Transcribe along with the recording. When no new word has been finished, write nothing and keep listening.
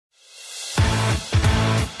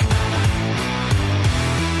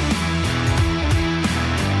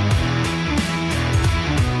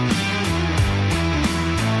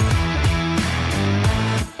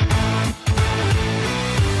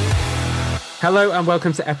Hello and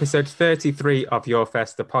welcome to episode 33 of Your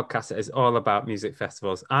Fest, the podcast that is all about music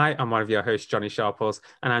festivals. I am one of your hosts, Johnny Sharples,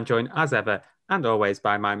 and I'm joined as ever and always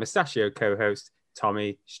by my mustachio co-host,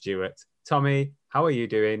 Tommy Stewart. Tommy, how are you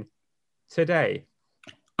doing today?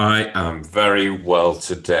 I am very well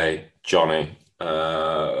today, Johnny.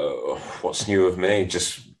 What's new with me?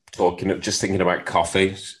 Just thinking about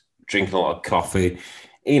coffee, drinking a lot of coffee,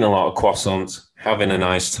 eating a lot of croissants, having a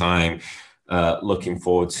nice time. Looking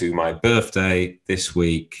forward to my birthday this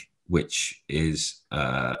week, which is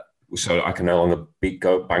so I can no longer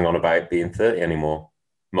bang on about being 30 anymore,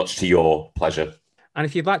 much to your pleasure. And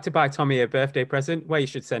if you'd like to buy Tommy a birthday present, where you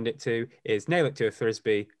should send it to is nail it to a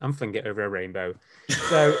frisbee and fling it over a rainbow.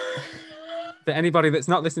 So for anybody that's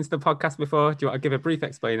not listened to the podcast before, do you want to give a brief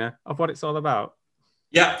explainer of what it's all about?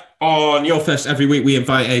 Yeah, on Your Fest, every week we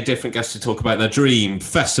invite a different guest to talk about their dream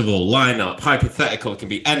festival lineup. Hypothetical, it can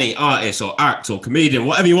be any artist or act or comedian,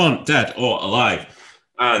 whatever you want, dead or alive.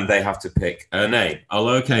 And they have to pick a name, a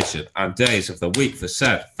location, and days of the week for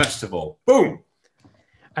said festival. Boom!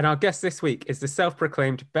 And our guest this week is the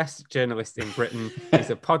self-proclaimed best journalist in Britain. He's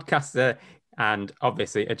a podcaster and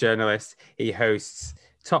obviously a journalist. He hosts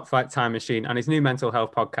Top Flight Time Machine and his new mental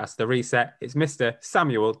health podcast, The Reset. It's Mr.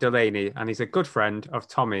 Samuel Delaney, and he's a good friend of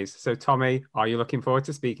Tommy's. So, Tommy, are you looking forward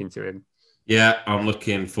to speaking to him? Yeah, I'm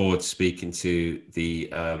looking forward to speaking to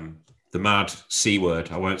the mad C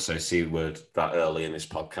word. I won't say C word that early in this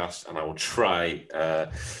podcast, and I will try,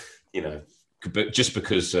 but just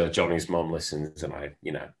because Johnny's mom listens, and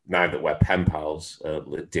now that we're pen pals,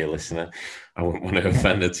 dear listener, I wouldn't want to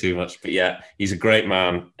offend her too much. But yeah, he's a great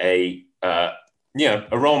man, a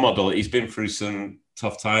role model. He's been through some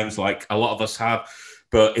tough times, like a lot of us have.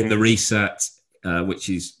 But in The Reset, which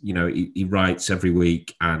is, he writes every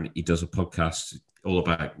week and he does a podcast all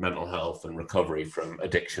about mental health and recovery from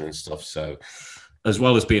addiction and stuff. So as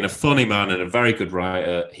well as being a funny man and a very good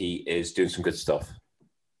writer, he is doing some good stuff.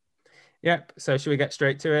 Yep. So should we get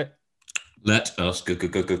straight to it? Let us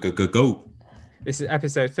go. This is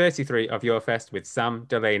episode 33 of Your Fest with Sam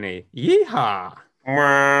Delaney. Yeehaw!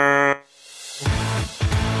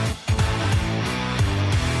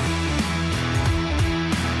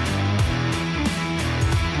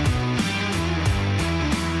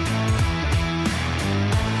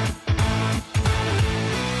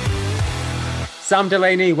 Sam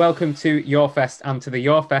Delaney, welcome to Your Fest and to the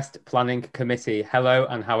Your Fest Planning Committee. Hello,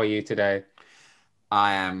 and how are you today?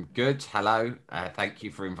 I am good. Hello. Thank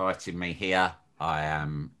you for inviting me here. I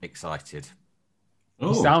am excited.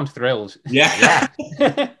 You sound thrilled. Yeah.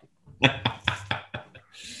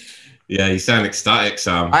 Yeah, you sound ecstatic,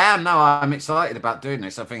 Sam. I am. No, I'm excited about doing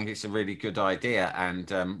this. I think it's a really good idea.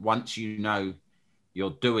 And once you know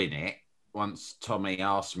you're doing it, once Tommy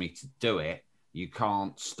asked me to do it, you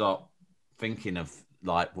can't stop thinking of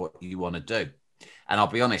like what you want to do. And I'll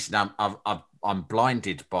be honest, now I'm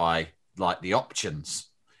blinded by like the options,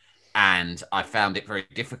 and I found it very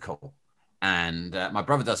difficult. And my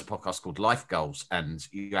brother does a podcast called Life Goals, and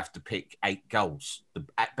you have to pick 8 goals, the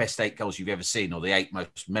best 8 goals you've ever seen, or the 8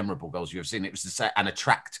 most memorable goals you've ever seen. It was to say, and a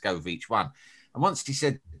track to go with each one. And once he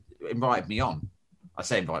invited me on, I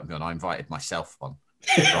invited myself on.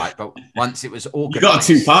 Right, but once it was organised, you got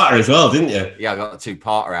a 2-parter as well, didn't you? Yeah, I got a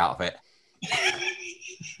 2-parter out of it.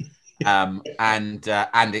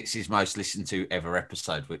 And it's his most listened to ever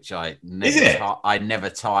episode, which I never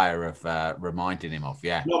tire of reminding him of.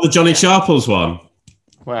 Yeah, not the Johnny Sharples one.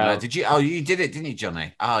 Well, did you? Oh, you did it, didn't you,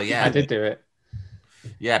 Johnny? Oh, yeah, I did do it.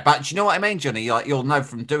 Yeah, but do you know what I mean, Johnny? Like, you'll know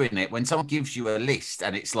from doing it when someone gives you a list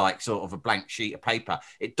and it's like sort of a blank sheet of paper.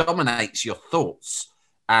 It dominates your thoughts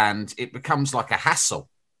and it becomes like a hassle.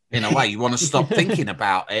 In a way, you want to stop thinking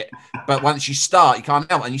about it. But once you start, you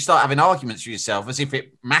can't help. And you start having arguments for yourself as if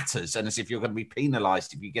it matters and as if you're going to be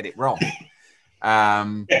penalised if you get it wrong.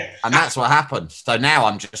 And that's what happened. So now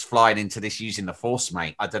I'm just flying into this using the force,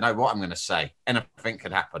 mate. I don't know what I'm going to say. Anything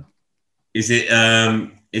could happen. Is it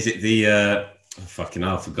the... fucking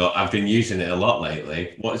hell, I forgot. I've been using it a lot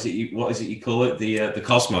lately. What is it you call it? The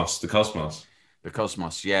cosmos. The cosmos. The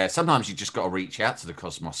cosmos, yeah. Sometimes you just got to reach out to the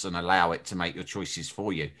cosmos and allow it to make your choices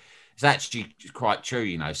for you. It's actually quite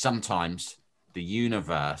true, Sometimes the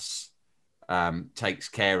universe takes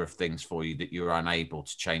care of things for you that you're unable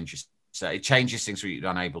to change. So it changes things for you you're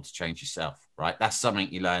unable to change yourself, right? That's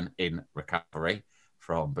something you learn in recovery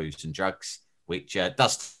from booze and drugs, which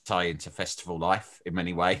does tie into festival life in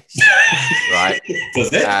many ways, right?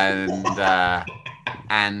 Does it? And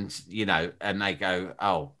they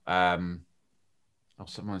go,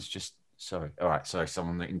 someone's just, sorry. All right, sorry.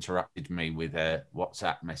 Someone that interrupted me with a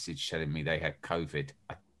WhatsApp message telling me they had COVID.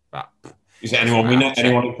 But is it anyone we know?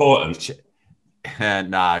 Anyone important?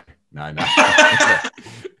 No, No.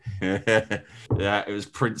 Yeah, it was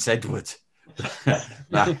Prince Edward.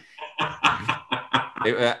 No.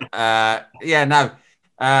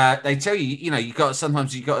 They tell you,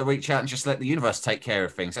 sometimes you got to reach out and just let the universe take care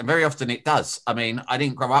of things. And very often it does. I mean, I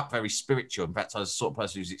didn't grow up very spiritual. In fact, I was the sort of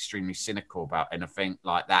person who's extremely cynical about anything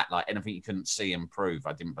like that. Like anything you couldn't see and prove,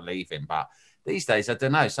 I didn't believe in. But these days, I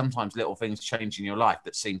don't know, sometimes little things change in your life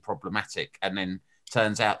that seem problematic and then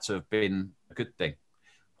turns out to have been a good thing.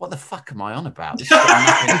 What the fuck am I on about? This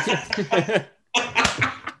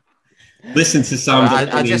Listen to Sam.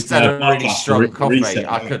 I just had a really strong coffee.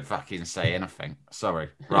 I could fucking say anything. Sorry.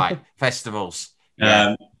 Right. Festivals.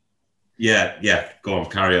 Yeah. Go on,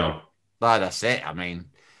 carry on. No, that's it. I mean,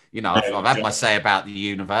 I've had my say about the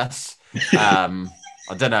universe. I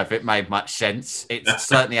don't know if it made much sense. It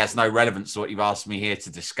certainly has no relevance to what you've asked me here to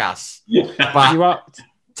discuss. But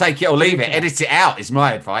take it or leave it. Edit it out is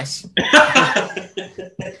my advice. To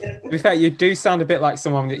be fair, you do sound a bit like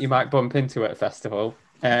someone that you might bump into at a festival.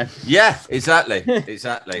 Yeah, exactly.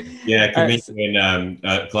 Yeah, comedian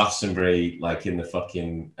at Glastonbury, like in the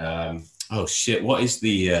fucking what is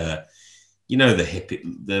the the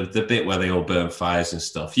hippie the bit where they all burn fires and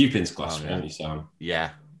stuff. You've been to Glastonbury, haven't you, Sam?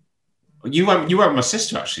 Yeah. You went with my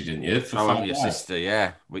sister actually, didn't you? I went with your sister,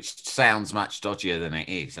 yeah. Which sounds much dodgier than it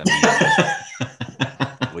is. I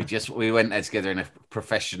mean, we went there together in a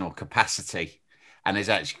professional capacity, and there's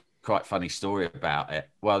actually quite a funny story about it.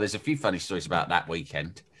 Well, there's a few funny stories about that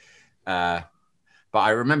weekend. But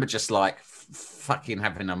I remember just like fucking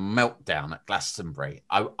having a meltdown at Glastonbury.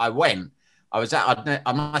 I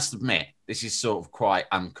must admit, this is sort of quite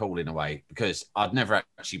uncool in a way because I'd never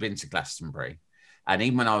actually been to Glastonbury. And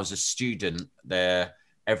even when I was a student there,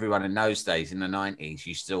 everyone in those days in the 90s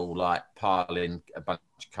used to all like pile in a bunch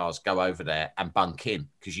of cars, go over there and bunk in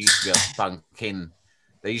because you used to be able to bunk in.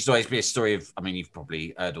 There used to always be a story of, I mean, you've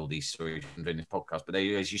probably heard all these stories from doing this podcast, but there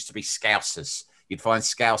always used to be scousers. You'd find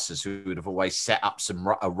scousers who would have always set up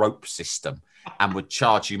a rope system and would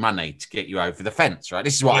charge you money to get you over the fence, right?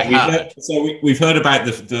 This is what I heard. We've heard about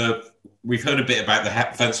we've heard a bit about the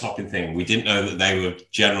fence hopping thing. We didn't know that they were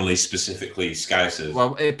generally specifically scousers.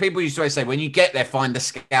 Well, people used to always say, when you get there, find the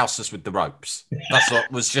scousers with the ropes. That's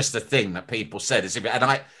what was just a thing that people said.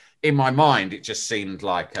 And in my mind, it just seemed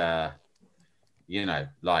like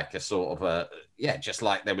like a sort of just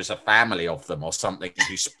like there was a family of them or something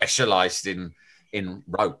who specialized in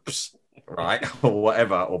ropes, right? Or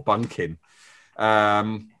whatever, or bunking.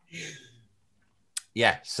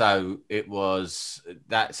 So it was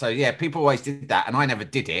that. So yeah, people always did that, and I never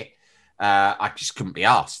did it. I just couldn't be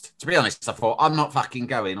asked. To be honest, I thought I'm not fucking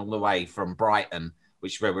going all the way from Brighton,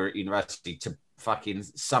 which is where we're at university, to fucking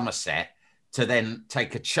Somerset to then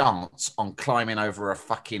take a chance on climbing over a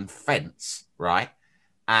fucking fence, right?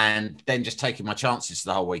 And then just taking my chances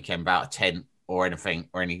the whole weekend about a tent or anything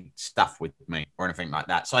or any stuff with me or anything like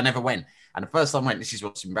that. So I never went. And the first time I went, this is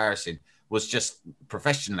what's embarrassing, was just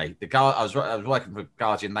professionally. I was working for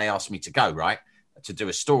Guardian. They asked me to go, right, to do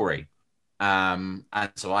a story. And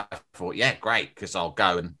so I thought, yeah, great, because I'll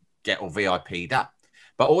go and get all VIP'd up.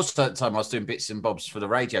 But also at the time I was doing bits and bobs for the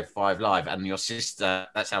Radio 5 Live, and your sister,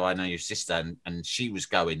 that's how I know your sister, and she was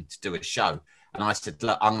going to do a show. And I said,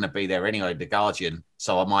 look, I'm going to be there anyway, The Guardian,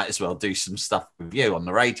 so I might as well do some stuff with you on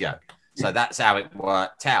the radio. So that's how it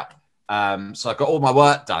worked out. So I got all my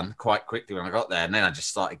work done quite quickly when I got there, and then I just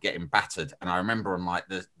started getting battered. And I remember on like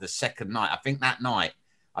the second night, I think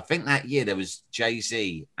that year there was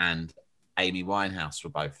Jay-Z and Amy Winehouse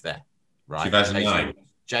were both there, right? 2009.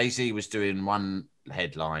 Jay-Z was doing one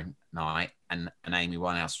headline night and Amy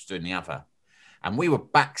Winehouse was doing the other. And we were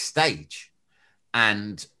backstage,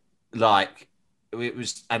 and like it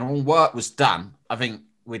was, and all work was done. I think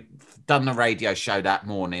we'd done the radio show that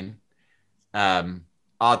morning.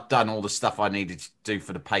 I'd done all the stuff I needed to do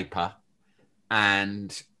for the paper,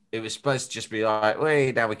 and it was supposed to just be like,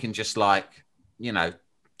 wait, now we can just like,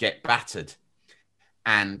 get battered.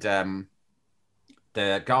 And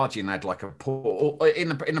the Guardian had like a in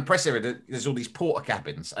the press area. There's all these porter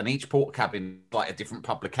cabins, and each porter cabin like a different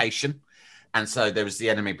publication. And so there was the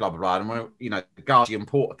Enemy, blah blah blah, and the Guardian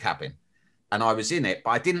porter cabin, and I was in it,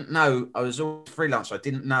 but I didn't know. I was all freelance, so I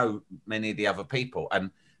didn't know many of the other people,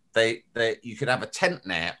 and they you could have a tent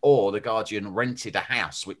there, or the Guardian rented a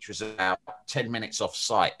house which was about 10 minutes off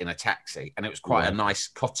site in a taxi, and it was quite a nice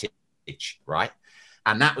cottage, right?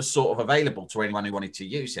 And that was sort of available to anyone who wanted to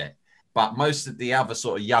use it. But most of the other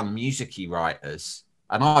sort of young music-y writers,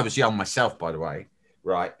 and I was young myself, by the way,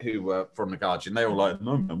 right, who were from the Guardian, they were like,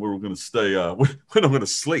 no, man, we're all going to stay, we're not going to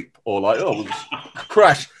sleep, or like, oh, we'll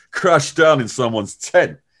crash down in someone's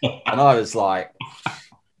tent. And I was like,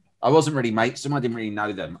 I wasn't really mates with them. I didn't really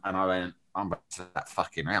know them. And I went, I'm back to that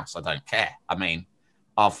fucking house. I don't care. I mean,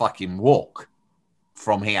 I'll fucking walk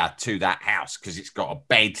from here to that house because it's got a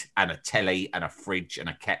bed and a telly and a fridge and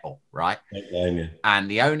a kettle, right? And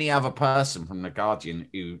the only other person from The Guardian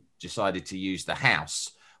who decided to use the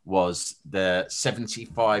house was the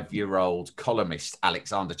 75-year-old columnist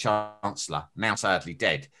Alexander Chancellor, now sadly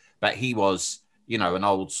dead. But he was, you know, an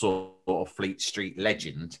old sort of Fleet Street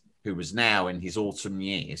legend who was now in his autumn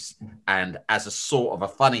years. And as a sort of a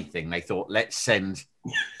funny thing, they thought, let's send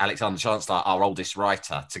Alexander Chancellor, our oldest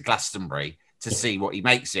writer, to Glastonbury to see what he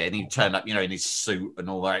makes it. And he turned up, you know, in his suit and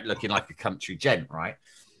all that, looking like a country gent, right?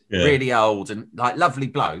 Yeah. Really old and like lovely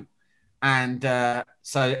bloke. And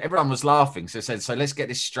so everyone was laughing. So they said, so let's get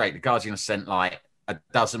this straight. The Guardian has sent like a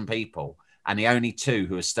dozen people. And the only two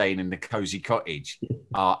who are staying in the cozy cottage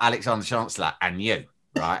are Alexander Chancellor and you,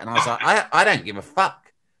 right? And I was like, I don't give a fuck.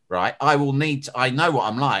 Right, I know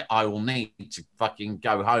what I'm like. I will need to fucking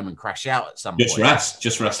go home and crash out at some point.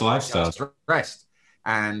 Just rest lifestyle. Just rest.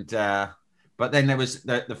 And but then there was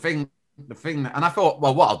the thing, and I thought,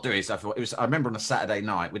 well, what I'll do is I remember on a Saturday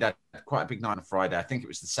night, we'd had quite a big night on Friday. I think it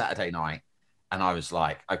was the Saturday night, and I was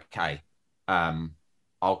like, okay,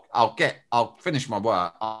 I'll finish my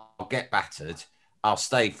work. I'll get battered. I'll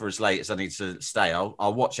stay for as late as I need to stay.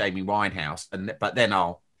 I'll watch Amy Winehouse, but then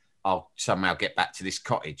I'll somehow get back to this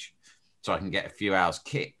cottage so I can get a few hours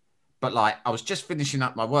kit. But like, I was just finishing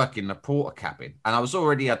up my work in the porter cabin and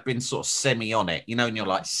I'd been sort of semi on it, you know, and you're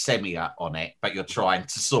like semi on it, but you're trying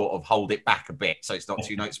to sort of hold it back a bit so it's not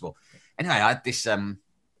too noticeable. Anyway, I had this, I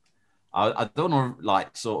don't want to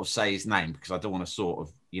like sort of say his name because I don't want to sort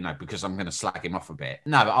of, you know, because I'm going to slag him off a bit.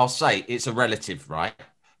 No, but I'll say it's a relative, right?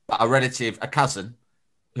 But a cousin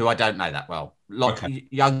who I don't know that well, lot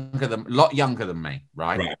younger than me,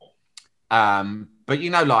 right? But you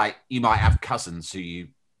know, like you might have cousins who you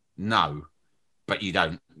know, but you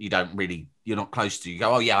don't really, you're not close to. You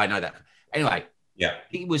go, oh yeah, I know that. Anyway, yeah,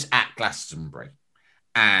 he was at Glastonbury,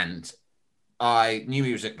 and I knew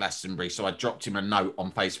he was at Glastonbury, so I dropped him a note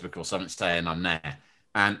on Facebook or something saying I'm there.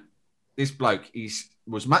 And this bloke,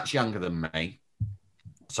 was much younger than me,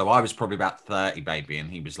 so I was probably about 30, baby, and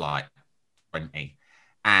he was like 20,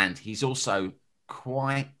 and he's also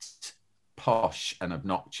quite posh and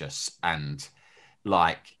obnoxious and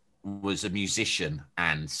like was a musician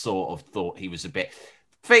and sort of thought he was a bit,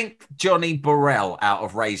 think Johnny Burrell out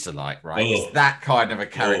of Razorlight, right? It's that kind of a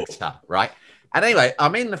character, right? And anyway,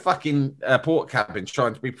 I'm in the fucking port cabin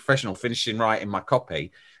trying to be professional, finishing writing my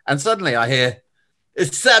copy, and suddenly I hear,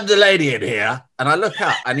 it's Sam Delaney in here, and I look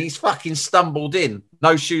up and he's fucking stumbled in,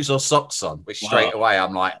 no shoes or socks on, which straight away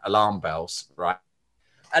I'm like, alarm bells, right?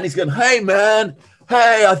 And he's going, hey man,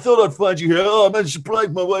 hey, I thought I'd find you here. Oh, I managed to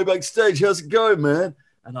plank my way backstage. How's it going, man?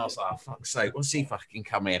 And I was like, oh, fuck's sake, what's he fucking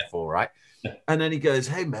come here for, right? And then he goes,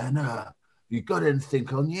 hey, man, you got anything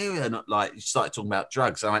on you? And like, he started talking about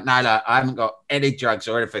drugs. I'm like, no, I haven't got any drugs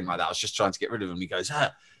or anything like that. I was just trying to get rid of him. He goes,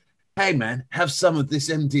 hey, man, have some of this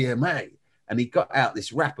MDMA. And he got out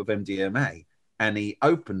this wrap of MDMA and he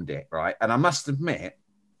opened it, right? And I must admit,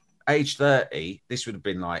 age 30, this would have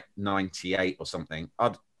been like 98 or something.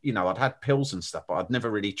 I'd had pills and stuff, but I'd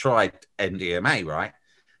never really tried MDMA, right?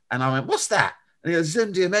 And I went, what's that? And he goes, it's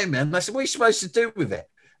MDMA, man. And I said, what are you supposed to do with it?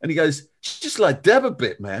 And he goes, just like dab a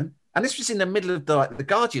bit, man. And this was in the middle of the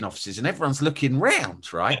Guardian offices and everyone's looking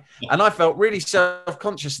round, right? And I felt really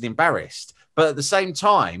self-conscious and embarrassed. But at the same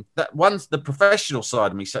time, that once the professional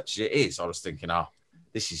side of me, such as it is, I was thinking, oh,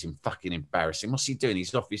 this is fucking embarrassing. What's he doing?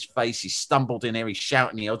 He's off his face. He's stumbled in here. He's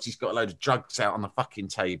shouting the odds. He's got a load of drugs out on the fucking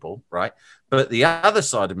table, right? But the other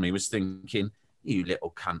side of me was thinking, you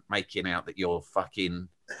little cunt, making out that you're fucking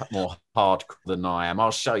more hardcore than I am.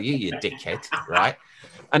 I'll show you, you dickhead, right?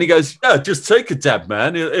 And he goes, yeah, just take a dab,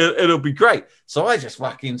 man. It'll be great. So I just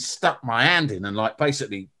fucking stuck my hand in and like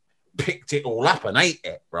basically picked it all up and ate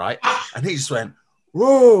it, right? And he just went,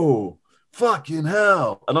 whoa, fucking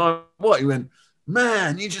hell. And I, what? He went,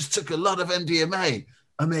 man, you just took a lot of MDMA.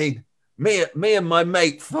 I mean, me and my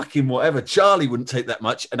mate, fucking whatever, Charlie wouldn't take that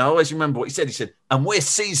much. And I always remember what he said. He said, and we're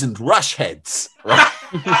seasoned rush heads. Right?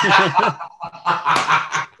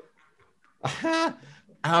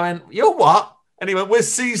 I went, you're what? And he went, we're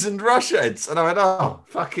seasoned rush heads. And I went, oh,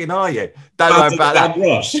 fucking are you? Don't worry about that.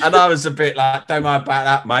 Rush. And I was a bit like, don't worry about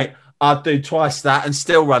that, mate. I'd do twice that and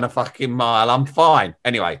still run a fucking mile. I'm fine.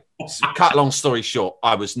 Anyway, cut long story short,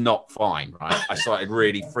 I was not fine, right? I started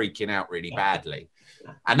really freaking out really badly.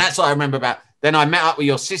 And that's what I remember about. Then I met up with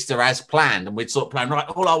your sister as planned, and we'd sort of plan, right,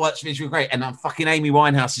 all our work's finished, we're great. And then fucking Amy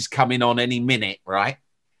Winehouse is coming on any minute, right?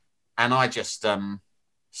 And I just,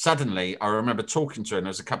 suddenly, I remember talking to her, and there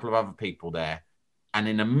was a couple of other people there. And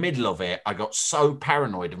in the middle of it, I got so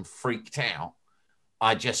paranoid and freaked out,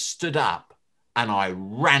 I just stood up and I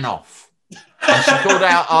ran off. And she called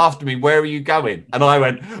out after me, "Where are you going?" And I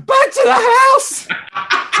went, "Back to the house."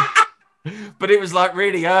 But it was like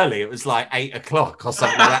really early. It was like 8 o'clock or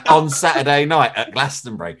something like that on Saturday night at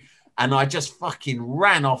Glastonbury. And I just fucking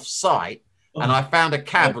ran off site. And I found a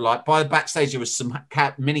cab, like by the backstage, there was some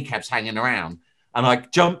mini cabs hanging around. And I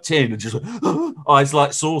jumped in and just eyes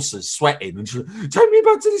like saucers, sweating. And just take me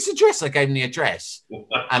back to this address. I gave him the address.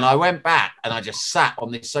 And I went back and I just sat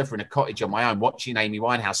on this sofa in a cottage on my own watching Amy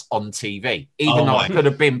Winehouse on TV, even though I could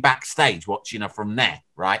have been backstage watching her from there,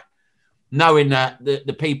 right? Knowing that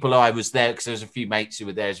the people I was there, because there was a few mates who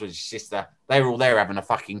were there as well as your sister, they were all there having a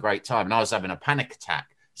fucking great time. And I was having a panic attack,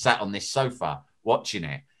 sat on this sofa watching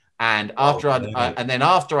it. And after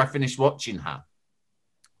after I finished watching her,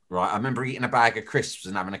 right, I remember eating a bag of crisps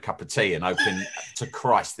and having a cup of tea and hoping to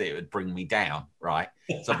Christ that it would bring me down, right?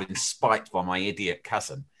 So I've been spiked by my idiot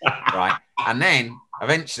cousin, right? And then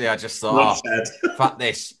eventually I just thought, fuck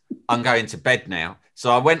this, I'm going to bed now.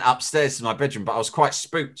 So I went upstairs to my bedroom, but I was quite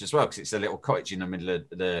spooked as well because it's a little cottage in the middle of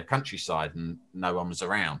the countryside and no one was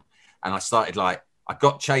around. And I started I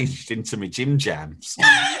got changed into my gym jams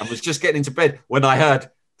and was just getting into bed when I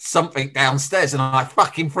heard something downstairs and I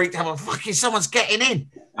fucking freaked out. Fucking someone's getting in.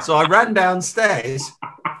 So I ran downstairs,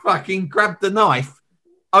 fucking grabbed the knife,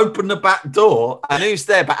 opened the back door, and who's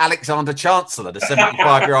there but Alexander Chancellor, the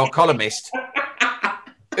 75-year-old columnist,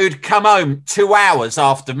 who'd come home 2 hours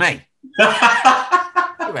after me.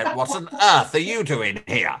 He went, "What on earth are you doing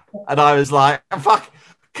here?" And I was like, "Fuck,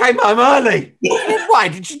 came home early." "Why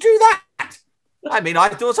did you do that?" "I mean, I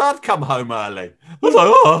thought I'd come home early." I was like,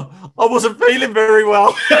 "Oh, I wasn't feeling very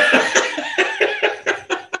well."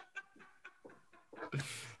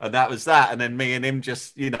 And that was that. And then me and him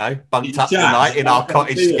just, bunked up the night in our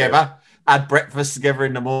cottage together, had breakfast together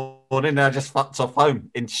in the morning, and I just fucked off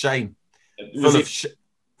home in shame,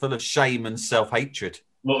 full of shame and self-hatred.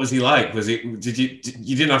 What was he like? You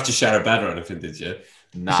didn't have to share a bed or anything, did you?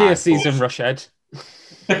 No. She a seasoned rush head.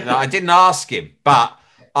 No, I didn't ask him, but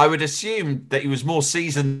I would assume that he was more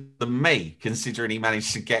seasoned than me, considering he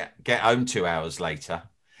managed to get home 2 hours later.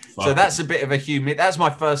 So that's a bit of a that's my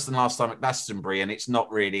first and last time at Glastonbury, and it's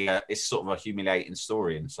not really it's sort of a humiliating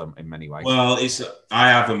story in many ways. Well, you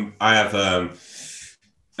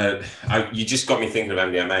just got me thinking of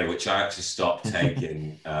MDMA, which I actually stopped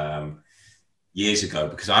taking years ago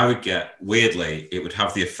because I would get, weirdly, it would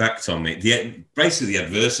have the effect on me, basically the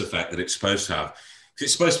adverse effect that it's supposed to have. Because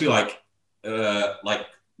it's supposed to be like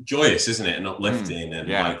joyous, isn't it? And uplifting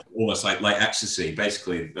and almost like ecstasy,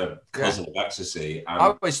 basically the cousin of ecstasy. I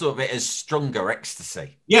always thought of it as stronger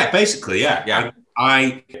ecstasy. Yeah, basically, yeah.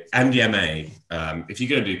 MDMA, if you're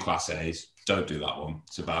going to do class A's, don't do that one.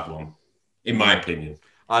 It's a bad one, in my opinion.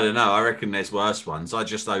 I don't know. I reckon there's worse ones. I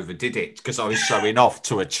just overdid it because I was showing off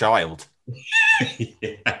to a child.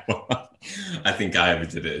 Yeah, well, I think I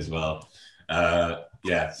overdid it as well.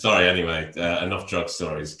 Yeah, sorry. Anyway, enough drug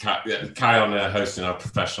stories. Carry on hosting our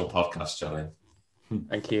professional podcast, Johnny.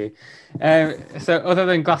 Thank you. So other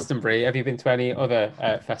than Glastonbury, have you been to any other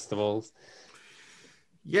festivals?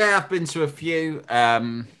 Yeah, I've been to a few.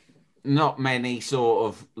 Not many sort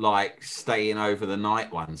of like staying over the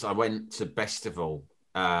night ones. I went to Bestival.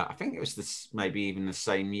 I think it was maybe even the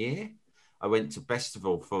same year. I went to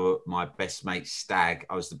Bestival for my best mate's stag.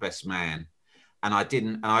 I was the best man. And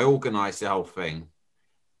I organised the whole thing.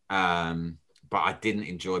 But I didn't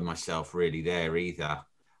enjoy myself really there either.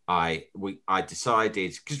 I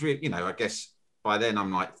decided, because I guess by then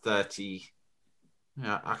I'm like 30.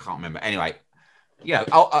 I can't remember. Anyway,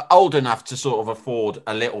 old enough to sort of afford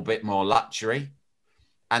a little bit more luxury.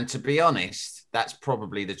 And to be honest, that's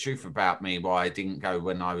probably the truth about me, why I didn't go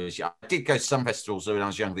when I was young. I did go to some festivals when I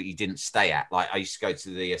was young that you didn't stay at. Like I used to go to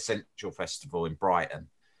the Essential Festival in Brighton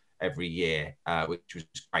every year, which was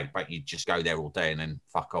great, but you'd just go there all day and then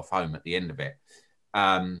fuck off home at the end of it.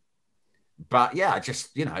 But yeah, I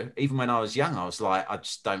just, even when I was young, I was like, I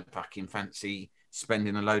just don't fucking fancy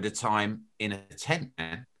spending a load of time in a tent,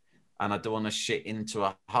 man. And I don't want to shit into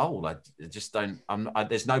a hole. I just don't.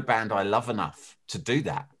 There's no band I love enough to do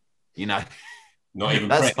that. Not even.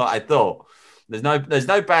 That's what I thought. There's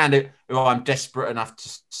no band who I'm desperate enough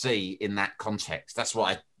to see in that context. That's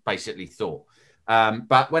what I basically thought.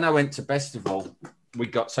 But when I went to Bestival, when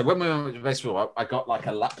we went to Bestival, I got like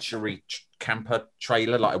a luxury camper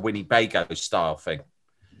trailer, like a Winnebago style thing,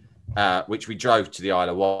 which we drove to the Isle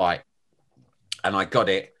of Wight, and I got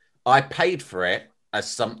it. I paid for it as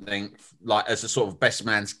something like as a sort of best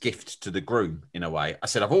man's gift to the groom in a way. I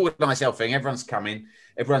said, I've organised everything. Everyone's coming.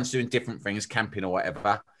 Everyone's doing different things, camping or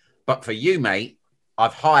whatever. But for you, mate,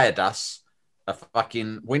 I've hired us a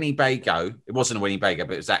fucking Winnebago. It wasn't a Winnebago,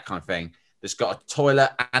 but it was that kind of thing. That's got a toilet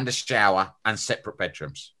and a shower and separate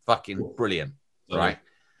bedrooms. Fucking brilliant, right?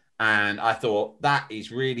 And I thought that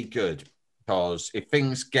is really good because if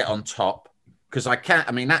things get on top, because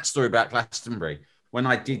I mean, that story about Glastonbury, when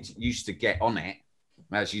I used to get on it,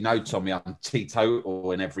 as you know, Tommy, I'm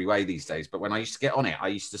teetotal in every way these days. But when I used to get on it,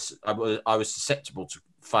 I was susceptible to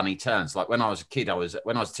funny turns. Like when I was a kid,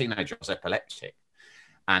 when I was a teenager, I was epileptic,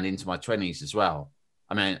 and into my 20s as well.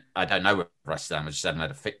 I mean, I don't know where I stand. I just haven't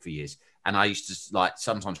had a fit for years. And I used to like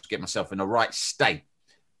sometimes get myself in the right state.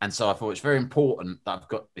 And so I thought it's very important that I've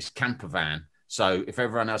got this camper van. So if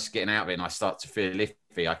everyone else is getting out of it and I start to feel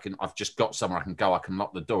iffy, I've just got somewhere I can go. I can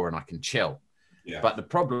lock the door and I can chill. Yeah. But the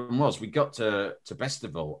problem was we got to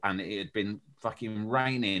Bestival and it had been fucking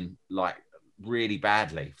raining like really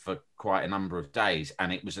badly for quite a number of days.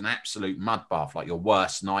 And it was an absolute mud bath, like your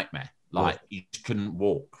worst nightmare. Like you couldn't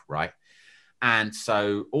walk, right? And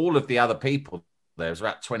so all of the other people, there was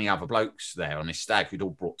about 20 other blokes there on this stag who'd all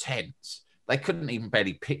brought tents. They couldn't even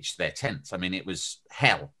barely pitch their tents. I mean, it was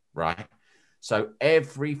hell, right? So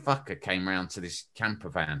every fucker came round to this camper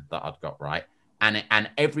van that I'd got, right? And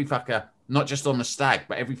every fucker, not just on the stag,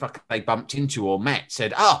 but every fucker they bumped into or met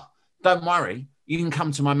said, oh, don't worry, you can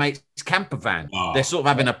come to my mate's camper van. Oh, they're sort of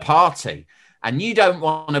having a party. And you don't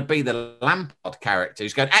want to be the Lampard character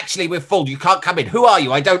who's going, actually, we're full. You can't come in. Who are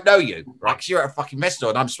you? I don't know you. Right? Because you're at a fucking festival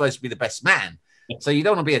and I'm supposed to be the best man. So you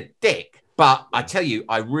don't want to be a dick. But I tell you,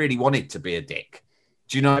 I really wanted to be a dick.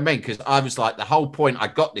 Do you know what I mean? Because I was like, the whole point I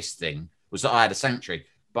got this thing was that I had a sanctuary.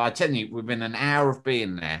 But I tell you, within an hour of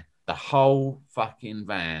being there, the whole fucking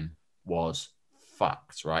van was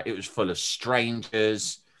fucked, right? It was full of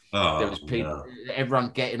strangers. There was people,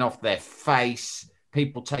 everyone getting off their face.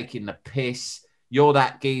 People taking the piss. You're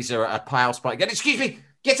that geezer at a power spike. Going, excuse me,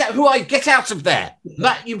 get out. Who are you? Get out of there.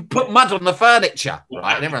 You put mud on the furniture,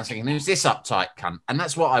 right? And everyone's thinking, who's this uptight cunt? And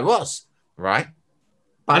that's what I was, right?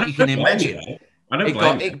 But you can imagine.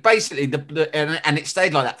 It basically, and it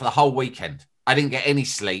stayed like that for the whole weekend. I didn't get any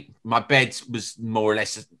sleep. My bed was more or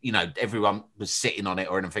less, everyone was sitting on it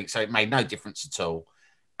or anything. So it made no difference at all.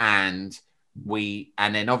 And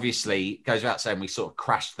then obviously it goes without saying we sort of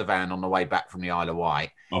crashed the van on the way back from the Isle of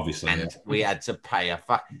Wight. Obviously. And we had to pay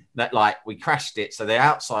we crashed it. So the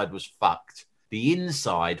outside was fucked. The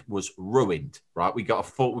inside was ruined, right? We paid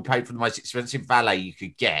for the most expensive valet you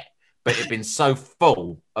could get, but it'd been so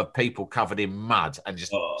full of people covered in mud and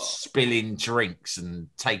just spilling drinks and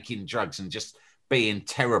taking drugs and just being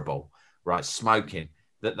terrible, right? Smoking,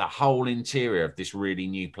 that the whole interior of this really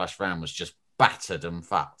new plush van was just battered and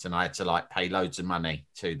fucked, and I had to pay loads of money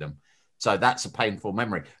to them. So that's a painful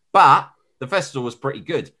memory. But the festival was pretty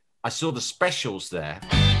good. I saw the specials there.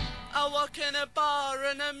 I walk in a bar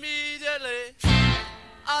and immediately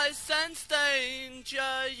I sense danger.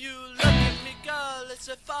 You look at me, girl, as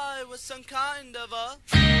if I was some kind of a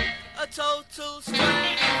total stranger.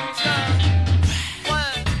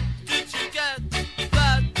 Where did you get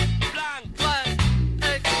that blank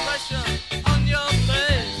expression on your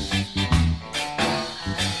face?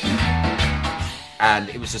 And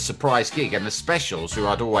it was a surprise gig. And the specials, who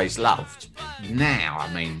I'd always loved, now,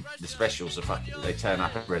 I mean, the specials are they turn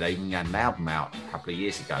up every day. They even had an album out a couple of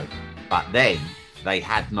years ago. But then they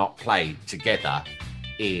had not played together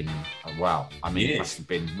in, it must have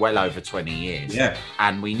been well over 20 years. Yeah.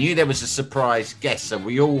 And we knew there was a surprise guest. So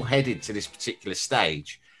we all headed to this particular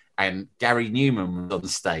stage. And Gary Newman was on the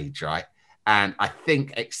stage, right? And I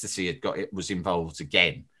think Ecstasy was involved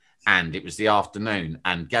again. And it was the afternoon,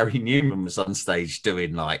 and Gary Newman was on stage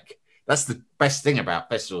doing that's the best thing about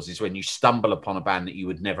festivals is when you stumble upon a band that you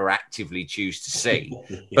would never actively choose to see,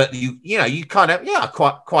 but you kind of, I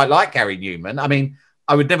quite like Gary Newman. I mean,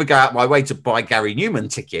 I would never go out my way to buy Gary Newman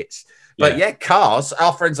tickets, but Cars,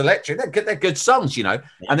 Our Friends Electric, they're good songs,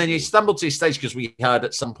 And then you stumble to his stage because we heard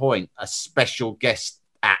at some point a special guest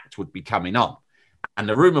act would be coming on, and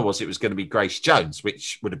the rumor was it was going to be Grace Jones,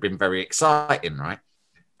 which would have been very exciting, right?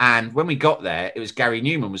 And when we got there, it was Gary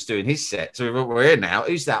Newman was doing his set. So we're here now.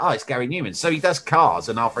 Who's that? Oh, it's Gary Newman. So he does Cars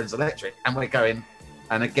and Our Friends Electric. And we're going,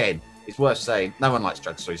 and again, it's worth saying, no one likes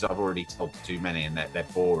drug stories. I've already told too many and they're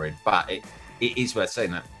boring. But it is worth saying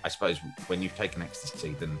that, I suppose, when you've taken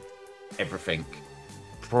ecstasy, then everything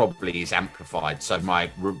probably is amplified. So my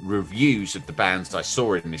reviews of the bands I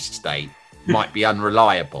saw in this state might be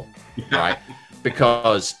unreliable, right?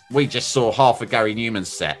 Because we just saw half of Gary Newman's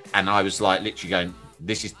set. And I was literally going,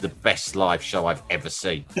 this is the best live show I've ever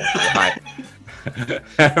seen. Right.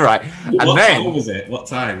 Right. And what then time was it? What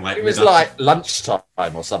time? It was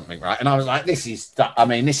lunchtime or something, right? And I was like, this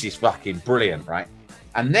is fucking brilliant, right?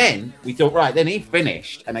 And then we thought, right, then he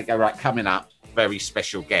finished, and they go, right, coming up, very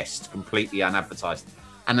special guest, completely unadvertised.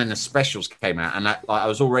 And then the specials came out, and I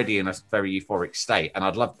was already in a very euphoric state, and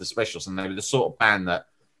I'd loved the specials, and they were the sort of band that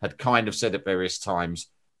had kind of said at various times,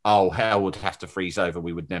 oh, hell would have to freeze over,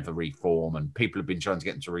 we would never reform, and people have been trying to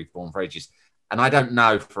get them to reform for ages. And I don't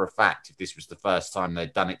know for a fact if this was the first time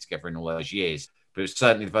they'd done it together in all those years, but it was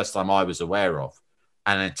certainly the first time I was aware of.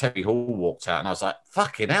 And then Terry Hall walked out, and I was like,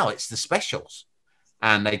 fucking hell, it's the specials.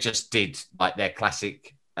 And they just did like their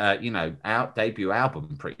classic, debut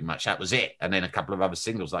album, pretty much. That was it. And then a couple of other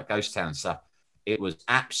singles like Ghost Town and stuff. It was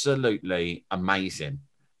absolutely amazing.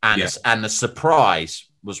 And the surprise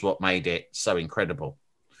was what made it so incredible.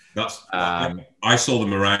 I saw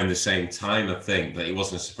them around the same time, I think, but it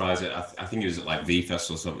wasn't a surprise. I think it was at like V-Fest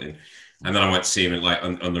or something. And then I went to see them at, like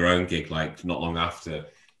on their own gig, like not long after.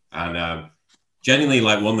 And genuinely,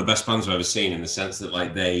 like one of the best bands I've ever seen, in the sense that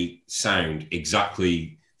like they sound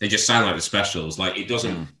exactly, they just sound like the specials. Like it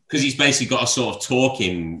doesn't, because he's basically got a sort of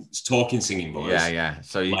talking singing voice. Yeah.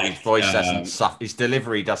 So his voice doesn't suffer, his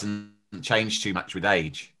delivery doesn't change too much with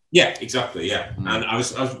age. Yeah, exactly. Yeah. And I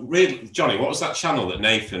was really, Johnny, what was that channel that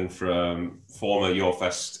Nathan from former Your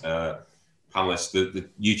Fest panelist, the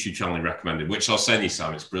YouTube channel he recommended, which I'll send you,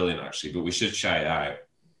 Sam. It's brilliant, actually, but we should shout it out.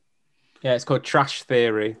 Yeah, it's called Trash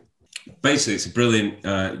Theory. Basically, it's a brilliant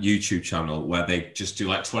YouTube channel where they just do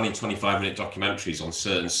like 20, 25-minute documentaries on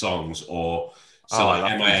certain songs, or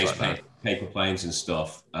like MIA's Paper Planes and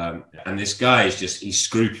stuff. And this guy is he's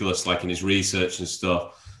scrupulous, like in his research and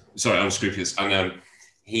stuff. Sorry, unscrupulous. And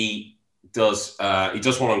he does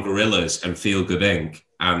one on Gorillaz and Feel Good Inc.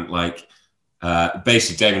 And like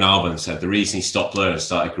basically Damon Albarn said the reason he stopped Blur and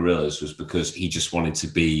started Gorillaz was because he just wanted to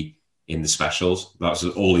be in the specials. That was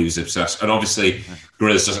all he was obsessed. And obviously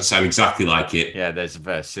Gorillaz doesn't sound exactly like it. Yeah, there's a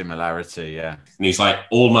very similarity, yeah. And he's like,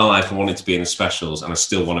 all my life I wanted to be in the specials, and I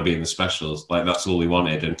still want to be in the specials. Like that's all he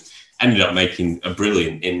wanted, and ended up making a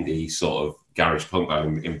brilliant indie sort of garage punk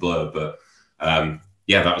band in Blur. But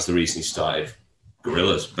that was the reason he started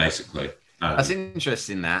Gorillaz, basically. That's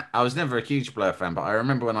interesting. That I was never a huge Blur fan, but I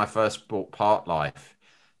remember when I first bought Part Life,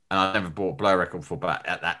 and I never bought a Blur record before, but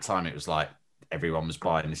at that time it was like everyone was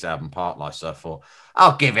buying this album Part Life, so I thought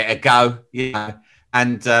I'll give it a go,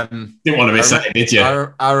 and didn't want to miss it, did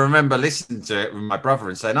you? I remember listening to it with my brother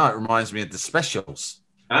and saying, it reminds me of the Specials.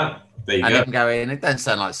 There you go. go. And going, it doesn't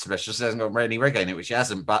sound like the Specials. It hasn't got any reggae in it, which it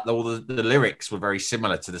hasn't. But all the lyrics were very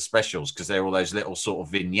similar to the Specials, because they're all those little sort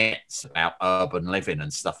of vignettes about urban living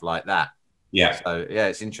and stuff like that. Yeah. So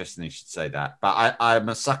it's interesting you should say that. But I'm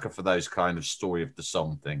a sucker for those kind of story of the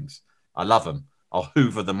song things. I love them. I'll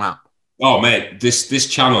hoover them up. Oh mate, this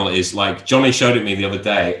channel is like, Johnny showed it me the other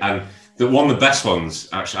day, and one of the best ones,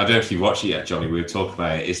 actually, I don't know if you watched it yet, Johnny. We were talking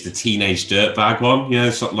about it. Is the Teenage Dirtbag one? You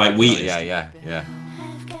know, something like Wheat. Oh, yeah.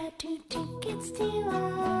 I've got 2 tickets to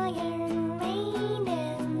Iron Maiden,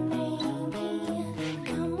 baby.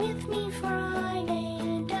 Come with me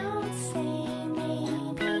Friday, don't say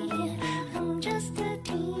maybe. I'm just a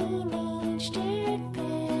teenage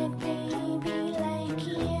dirtbag, baby, like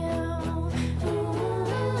you.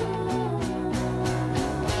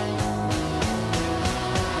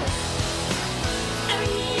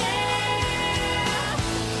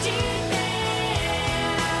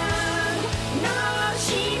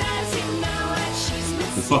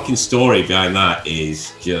 The fucking story behind that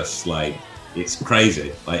is just like, it's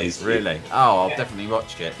crazy. Like, it's really. I'll definitely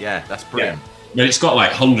watch it. Yeah, that's brilliant. Yeah. But it's got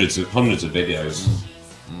like hundreds of videos.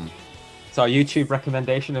 So, our YouTube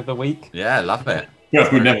recommendation of the week. Yeah, love it. Yeah,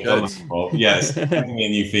 we've never done that before. Yes, definitely a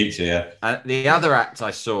new feature. Yeah. The other act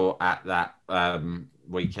I saw at that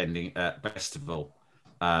weekend festival,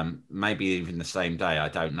 maybe even the same day, I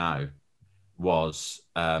don't know, was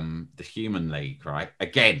the Human League. Right,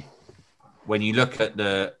 again. When you look at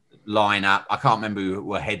the lineup, I can't remember who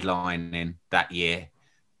were headlining that year,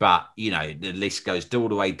 but, the list goes all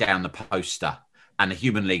the way down the poster, and the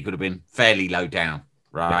Human League would have been fairly low down,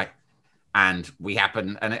 right? Yeah. And we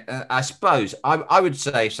happened, and I suppose, I would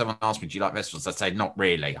say, if someone asked me, do you like festivals? I'd say, not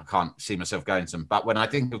really. I can't see myself going to them. But when I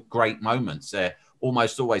think of great moments, they're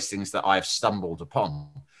almost always things that I've stumbled upon.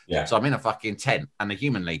 Yeah. So I'm in a fucking tent, and the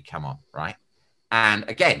Human League come on, right? And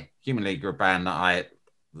again, Human League are a band that I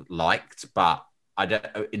liked, but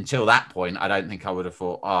until that point, I don't think I would have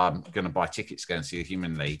thought, I'm going to buy tickets to go and see the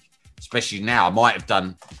Human League. Especially now, I might have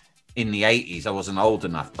done in the 80s. I wasn't old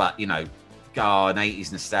enough, but an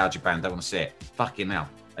 80s nostalgia band, don't want to see it. Fucking hell.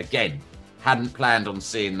 Again, hadn't planned on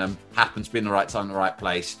seeing them, happened to be in the right time, the right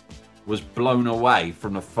place, was blown away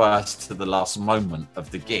from the first to the last moment of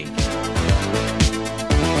the gig.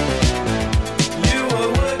 You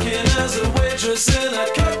were working as a waitress in a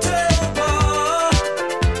cocktail bar.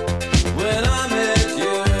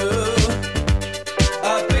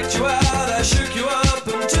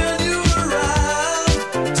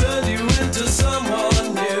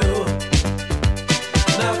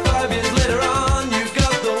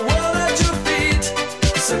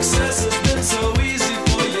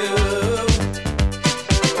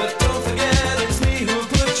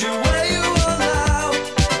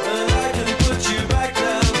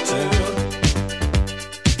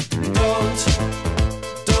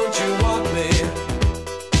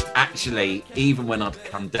 weirdly, even when I'd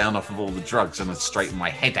come down off of all the drugs and I'd straightened my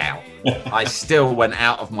head out, I still went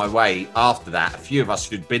out of my way after that. A few of us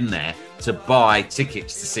who'd been there to buy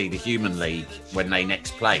tickets to see the Human League when they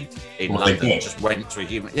next played in London. Just went to a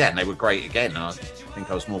Human, and they were great again. And I think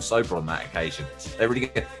I was more sober on that occasion. They're really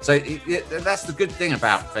good. So that's the good thing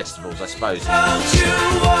about festivals, I suppose. Don't you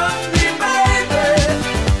want me, baby?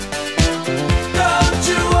 Don't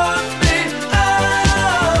you want me?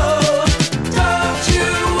 Oh, don't you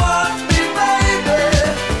want me, baby?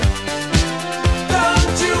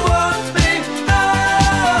 Don't you want me?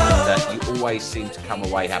 Oh. That you always seem to come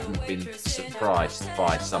away having been surprised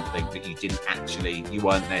by something that you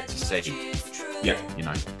weren't there to see. Yeah. You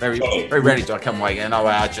know, very rarely do I come away going, oh,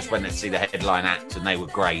 well, I just went there to see the headline act and they were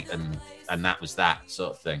great and that was that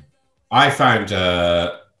sort of thing. I found,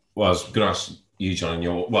 I was going to ask you, John,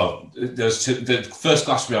 there's the first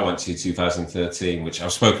Glastonbury I went to 2013, which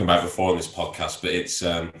I've spoken about before on this podcast, but it's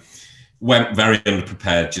went very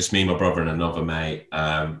underprepared, just me, my brother and another mate,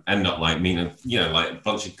 and not like meeting, like a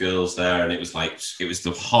bunch of girls there. And it was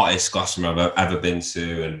the hottest Glastonbury I've ever been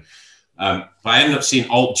to. And but I ended up seeing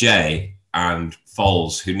Alt J and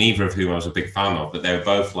Foals, who neither of whom I was a big fan of, but they were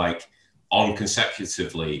both like on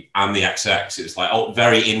consecutively, and the XX. It was like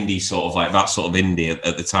very indie, sort of like that sort of indie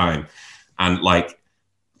at the time, and like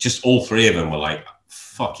just all three of them were like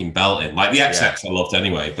fucking belting. Like the XX I loved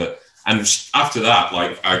anyway, and after that,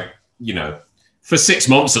 like for 6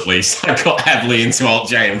 months at least, I got heavily into Alt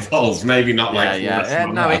J and Foals. Maybe not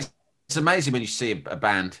No, it's amazing when you see a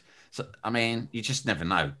band. So I mean, you just never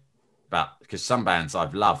know. But because some bands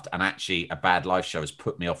I've loved, and actually a bad live show has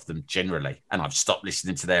put me off them generally, and I've stopped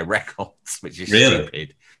listening to their records, which is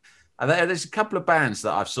stupid. And there's a couple of bands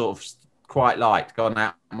that I've sort of quite liked, gone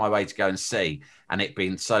out of my way to go and see, and it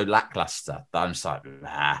been so lackluster that I'm just like,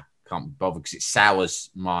 can't be bothered, because it sours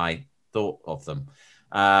my thought of them.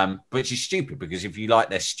 Which is stupid, because if you like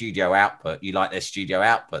their studio output, you like their studio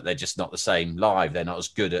output. They're just not the same live. They're not as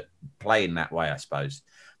good at playing that way, I suppose.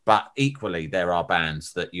 But equally, there are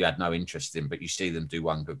bands that you had no interest in, but you see them do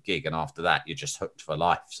one good gig, and after that, you're just hooked for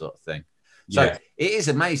life, sort of thing. So it is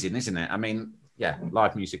amazing, isn't it? I mean,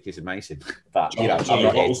 live music is amazing. But Johnny, I'm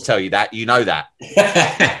not here to tell you that. You know that.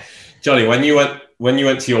 Johnny, when you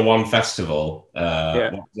went to your one festival,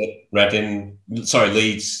 what was it?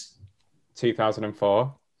 Leeds,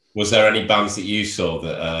 2004. Was there any bands that you saw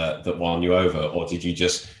that won you over, or did you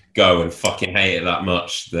just go and fucking hate it that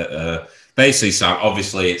much that? Basically, Sam,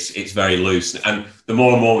 obviously it's very loose, and the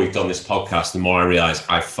more and more we've done this podcast, the more I realise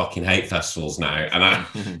I fucking hate festivals now.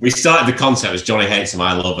 And we started the concept as Johnny hates them,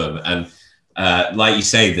 I love them, and like you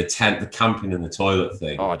say, the tent, the camping, and the toilet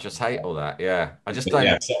thing. Oh, I just hate all that. Yeah, I just don't.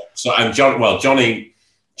 Yeah, so and Johnny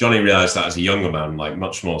realised that as a younger man, like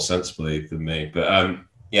much more sensibly than me. But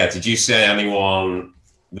did you say anyone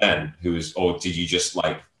then who was, or did you just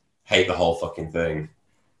like hate the whole fucking thing?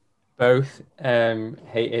 Both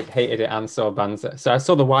hated it and saw bands. So I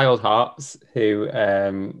saw the Wild Hearts, who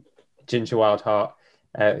Ginger Wild Heart,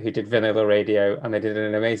 who did Vanilla Radio, and they did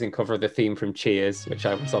an amazing cover of the theme from Cheers, which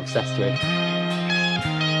I was obsessed with.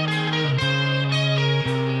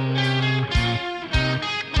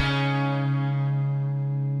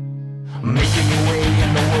 Making your way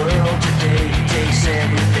in the world today takes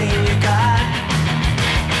everything you got.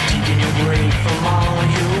 Taking your break from all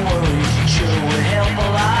your worries sure would help a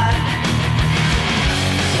lot.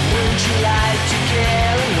 Would you like to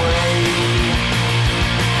get away?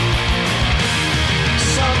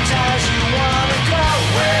 Sometimes you wanna go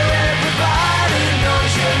where everybody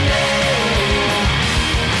knows your name,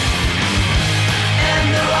 and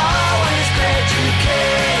they're always glad you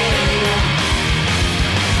came.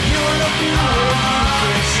 You wanna be where you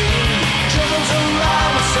can see troubles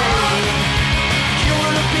around the same. You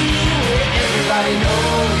wanna be where everybody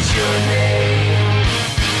knows your name.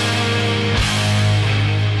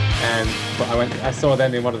 But I saw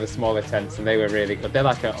them in one of the smaller tents, and they were really good. They're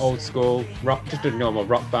like an old school rock, just a normal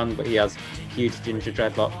rock band, but he has huge ginger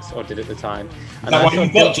dreadlocks, or did at the time. And Is that why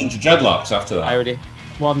you got ginger dreadlocks after that?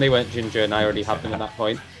 They weren't ginger, and I already had them at that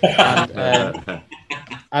point.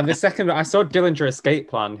 And the second, I saw Dillinger Escape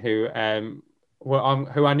Plan, who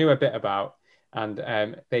I knew a bit about, and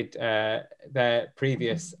their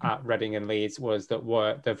previous at Reading and Leeds was that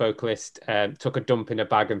the vocalist took a dump in a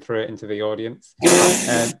bag and threw it into the audience.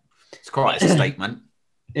 It's quite a statement.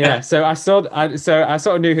 Yeah, so I sort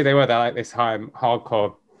of knew who they were. They're like this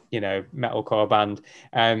hardcore, metalcore band.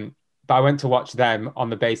 But I went to watch them on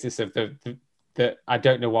the basis of the I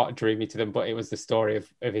don't know what drew me to them, but it was the story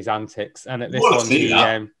of his antics. And at this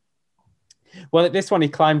one, he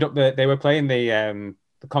climbed up they were playing the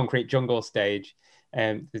Concrete Jungle stage,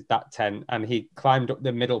 that tent, and he climbed up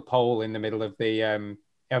the middle pole in the middle of the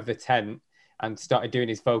tent and started doing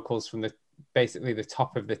his vocals from basically the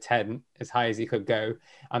top of the tent as high as he could go.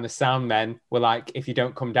 And the sound men were like, if you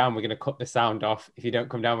don't come down, we're going to cut the sound off. If you don't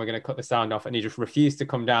come down, we're going to cut the sound off. And he just refused to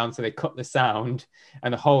come down. So they cut the sound,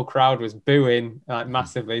 and the whole crowd was booing like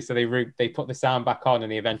massively. So they put the sound back on,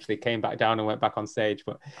 and he eventually came back down and went back on stage.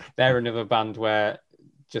 But they're another band where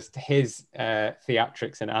just his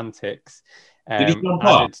theatrics and antics Did he jump added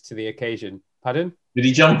off? to the occasion. Pardon? Did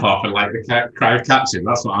he jump off and like the crowd catch him?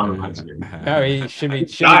 That's what I'm imagining. No, he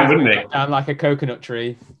shimmied wouldn't he? down like a coconut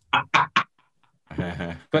tree.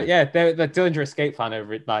 But yeah, the Dillinger Escape Plan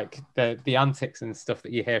over it, like the antics and stuff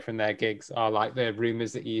that you hear from their gigs are like the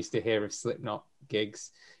rumors that you used to hear of Slipknot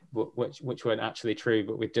gigs, which weren't actually true.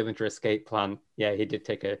 But with Dillinger Escape Plan, yeah, he did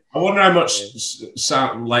take a. I wonder how much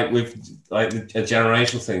sound, like with like a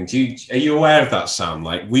generational thing. Are you aware of that sound?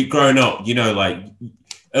 Like we growing up, you know, like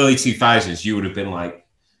early 2000s, you would have been like,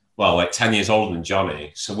 well, like 10 years older than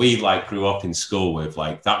Johnny. So we like grew up in school with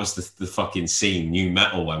like, that was the fucking scene, new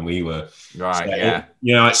metal when we were. Right, so, yeah.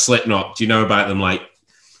 You know, like Slipknot, do you know about them? Like,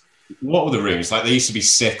 what were the rumors? Like they used to be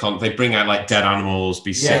sick they bring out like dead animals,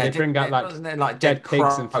 be Yeah, sick. they bring out like wasn't there, like dead pigs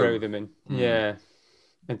crow? and throw them in. Yeah.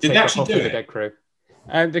 And Did they take a actually huff do of the it? dead crow.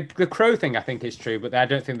 The crow thing, I think, is true, but I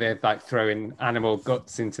don't think they're like throwing animal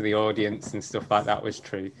guts into the audience and stuff like that was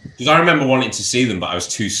true. Because I remember wanting to see them, but I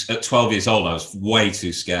was at 12 years old, I was way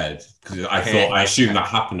too scared because I assumed that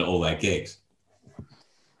happened at all their gigs.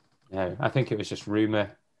 No, I think it was just rumor.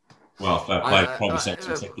 Well, fair play, probably sent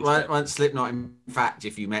some tickets. Weren't Slipknot, in fact,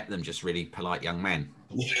 if you met them, just really polite young men?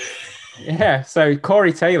 Yeah, so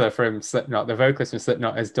Corey Taylor from Slipknot, the vocalist from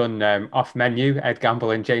Slipknot, has done Off Menu, Ed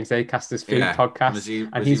Gamble and James Acaster's food Yeah. podcast, Was he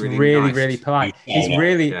and he's really really, nice? really polite.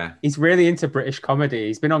 Yeah, yeah. He's really into British comedy.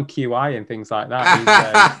 He's been on QI and things like that.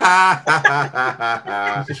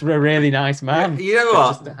 He's just a really nice man. You know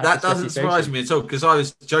what? Just has That this doesn't surprise reputation. me at all, because I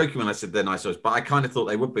was joking when I said they're nice, but I kind of thought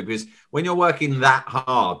they would be, because when you're working that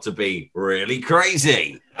hard to be really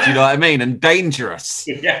crazy, do you know what I mean, and dangerous,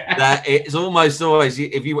 Yeah. that it's almost always,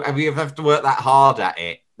 if you have to work that hard at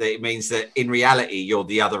it, that it means that in reality you're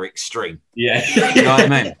the other extreme. Yeah. You know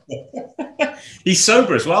what I mean? He's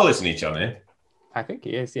sober as well, isn't he, Johnny? I think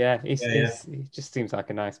he is, yeah. He just seems like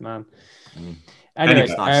a nice man. Anyway,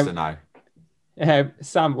 It's nice to know.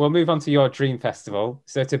 Sam, we'll move on to your dream festival.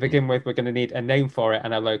 So to begin with, we're going to need a name for it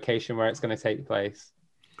and a location where it's going to take place.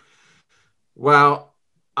 Well,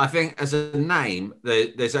 I think as a name,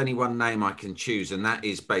 there's only one name I can choose, and that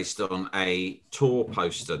is based on a tour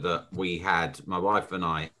poster that we had, my wife and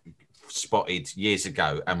I, spotted years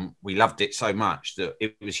ago, and we loved it so much that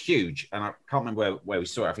it was huge. And I can't remember where we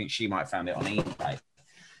saw it. I think she might have found it on eBay,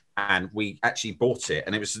 and we actually bought it.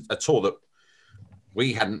 And it was a tour that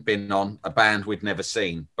we hadn't been on, a band we'd never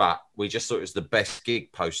seen, but we just thought it was the best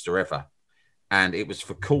gig poster ever. And it was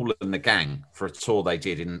for Kool and the Gang for a tour they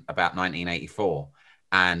did in about 1984.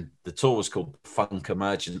 And the tour was called Funk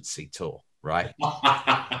Emergency Tour, right?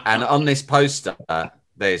 And on this poster,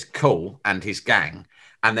 there's Kool and his gang,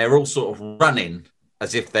 and they're all sort of running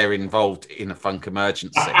as if they're involved in a funk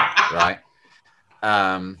emergency, right?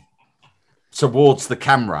 Towards the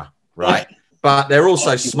camera, right? But they're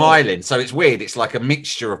also smiling. So it's weird. It's like a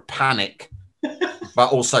mixture of panic,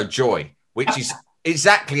 but also joy, which is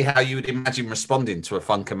exactly how you would imagine responding to a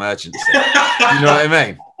funk emergency. You know what I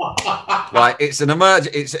mean? Like it's an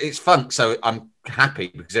it's funk, so I'm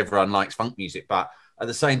happy because everyone likes funk music, but at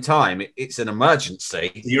the same time, it's an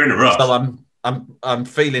emergency. You're in a rush. So I'm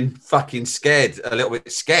feeling fucking scared, a little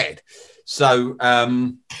bit scared. So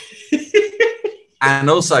and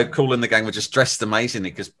also Kool and the Gang were just dressed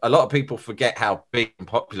amazingly, because a lot of people forget how big and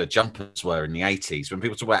popular jumpers were in the 80s. When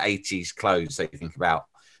people talk about 80s clothes, they think about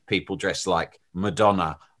people dressed like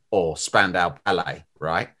Madonna or Spandau Ballet,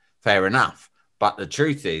 right? Fair enough. But the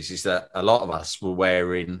truth is that a lot of us were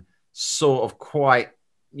wearing sort of quite,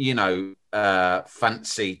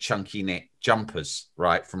 fancy, chunky knit jumpers,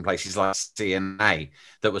 right? From places like CNA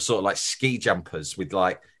that were sort of like ski jumpers with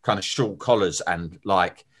like kind of short collars and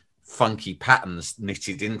like funky patterns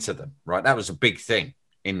knitted into them, right? That was a big thing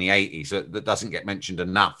in the 80s that doesn't get mentioned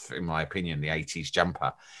enough, in my opinion, the 80s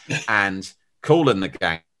jumper. And Kool and the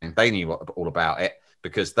Gang, they knew all about it,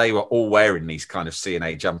 because they were all wearing these kind of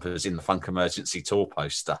CNA jumpers in the Funk Emergency Tour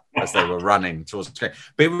poster as they were running towards the screen.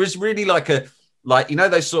 But it was really like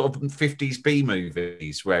those sort of 50s B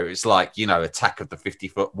movies where it's like, Attack of the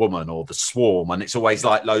 50-Foot Woman or The Swarm. And it's always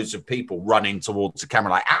like loads of people running towards the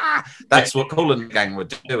camera like, that's what Kool and the Gang were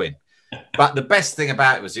doing. But the best thing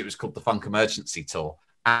about it was called the Funk Emergency Tour.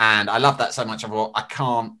 And I love that so much. I thought, I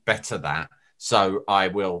can't better that. So I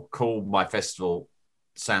will call my festival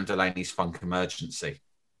Sam Delaney's Funk Emergency.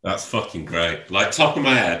 That's fucking great. Like, top of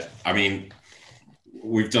my head, I mean,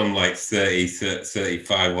 we've done like 30,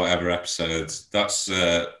 35, whatever episodes. That's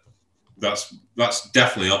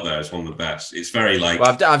definitely up there as one of the best. It's very like...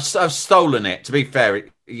 Well, I've stolen it. To be fair,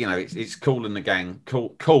 it's Cool and the Gang.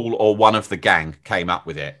 Cool or one of the gang came up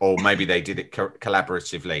with it, or maybe they did it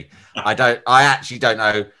collaboratively. I actually don't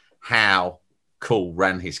know how Cool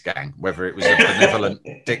ran his gang, whether it was a benevolent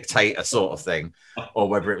dictator sort of thing, or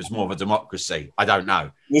whether it was more of a democracy. I don't know.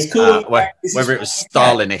 Whether it was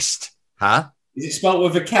Stalinist, huh? Is it spelled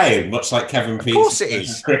with a K, much like Kevin Peace? Of course it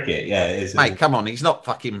is. Cricket, yeah, it is. Mate, come on. He's not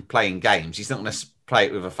fucking playing games. He's not going to play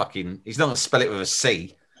it with a fucking... He's not going to spell it with a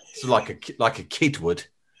C. It's like a kid would.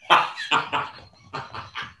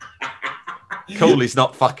 Cool is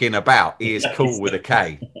not fucking about. He is cool with a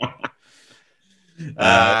K.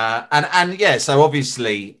 And yeah, so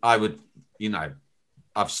obviously I would,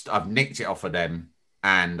 I've nicked it off of them,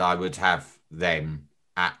 and I would have them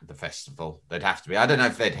at the festival. They'd have to be. I don't know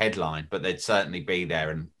if they'd headline, but they'd certainly be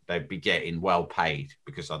there, and they'd be getting well paid,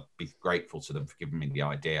 because I'd be grateful to them for giving me the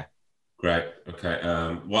idea. Great. Okay.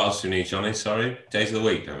 What else do we need, Johnny? Sorry, days of the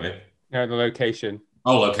week, don't we? No, the location.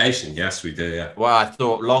 Oh, location. Yes, we do. Yeah. Well, I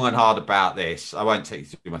thought long and hard about this. I won't take you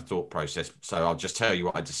through my thought process, so I'll just tell you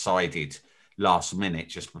what I decided last minute,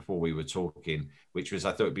 just before we were talking, which was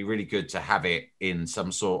I thought it'd be really good to have it in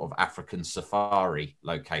some sort of African safari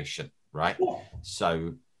location, right? Yeah.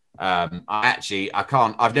 So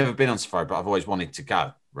I've never been on safari, but I've always wanted to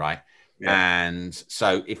go, right? Yeah. And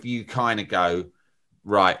so if you kind of go,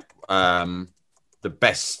 right, the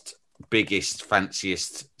best, biggest,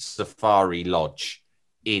 fanciest safari lodge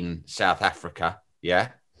in South Africa, yeah?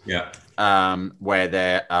 Yeah. Where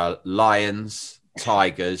there are lions,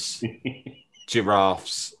 tigers,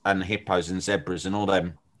 giraffes and hippos and zebras and all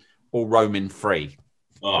them all roaming free,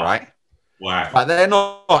 right? Wow. But they're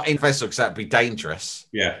not in festival because that'd be dangerous.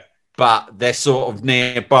 Yeah. But they're sort of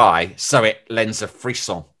nearby, so it lends a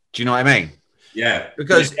frisson. Do you know what I mean? Yeah.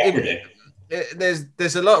 Because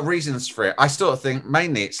there's a lot of reasons for it. I sort of think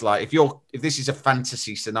mainly it's like if this is a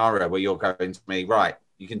fantasy scenario where you're going to me, right,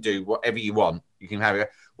 you can do whatever you want. You can have it.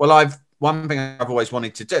 Well, one thing I've always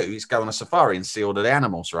wanted to do is go on a safari and see all of the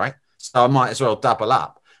animals, right? So I might as well double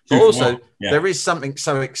up. But also, there is something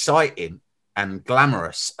so exciting and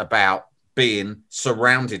glamorous about being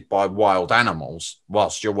surrounded by wild animals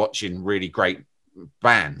whilst you're watching really great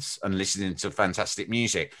bands and listening to fantastic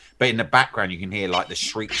music. But in the background, you can hear like the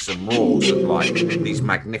shrieks and roars of like these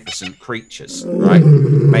magnificent creatures, right?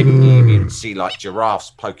 Maybe you even see like giraffes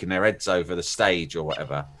poking their heads over the stage or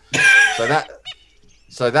whatever.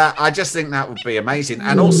 So that I just think that would be amazing.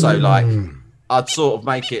 And also, like, I'd sort of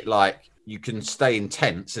make it like you can stay in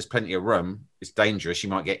tents. There's plenty of room. It's dangerous. You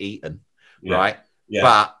might get eaten, right? Yeah.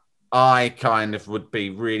 But I kind of would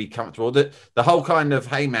be really comfortable. The whole kind of,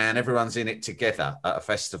 hey, man, everyone's in it together at a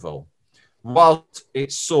festival. Whilst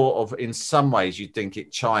it's sort of, in some ways, you'd think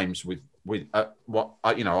it chimes with what,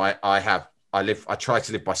 I try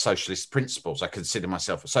to live by socialist principles. I consider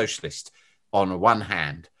myself a socialist on the one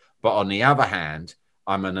hand, but on the other hand,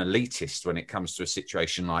 I'm an elitist when it comes to a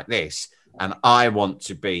situation like this. And I want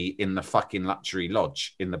to be in the fucking luxury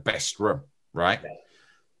lodge in the best room, right?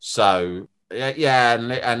 So, yeah,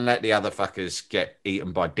 and let the other fuckers get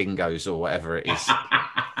eaten by dingoes or whatever it is.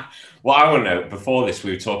 Well, I want to know, before this,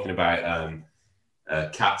 we were talking about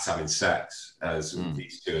cats having sex, as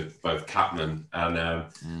these two are both catmen. And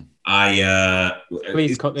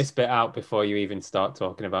please cut this bit out before you even start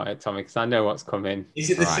talking about it, Tommy, because I know what's coming. Is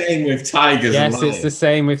it the same with tigers? Yes, and lions? It's the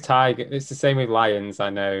same with tigers. It's the same with lions, I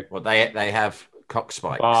know. Well, they have cock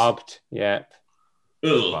spikes. Barbed, yep.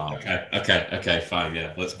 Okay, fine,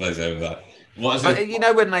 yeah. Let's close over that. What is it? You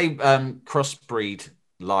know when they crossbreed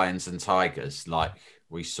lions and tigers, like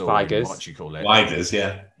we saw Tigers. in, what do you call it? Tigers,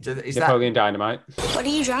 yeah. Is Napoleon Dynamite. What are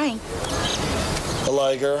you drawing? A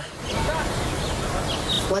liger.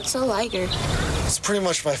 What's a liger? It's pretty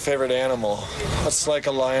much my favorite animal. It's like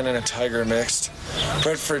a lion and a tiger mixed.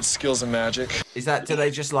 Bred for its skills and magic. Is that, do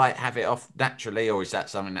they just like have it off naturally, or is that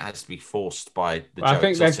something that has to be forced by the Joe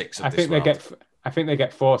Exotics of this world? I think they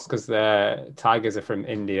get forced because the tigers are from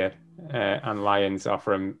India and lions are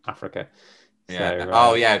from Africa. Yeah.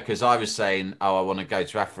 So, yeah, because I was saying, I want to go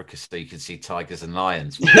to Africa so you can see tigers and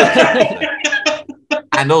lions.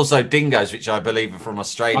 And also dingoes, which I believe are from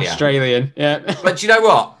Australia. Australian, yeah. But you know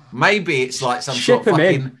what? Maybe it's like some sort of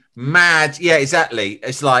fucking mad. Yeah, exactly.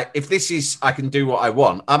 It's like, if this is, I can do what I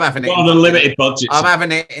want. I'm having it on a limited budget. I'm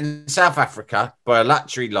having it in South Africa by a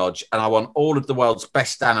luxury lodge, and I want all of the world's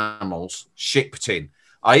best animals shipped in.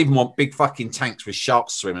 I even want big fucking tanks with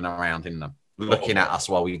sharks swimming around in them. looking at us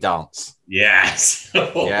while we dance. Yes.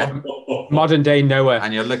 Yeah. Modern day Noah.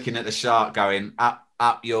 And you're looking at the shark going,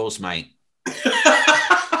 up yours, mate.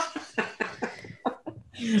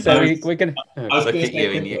 So we're gonna. I was Look gonna at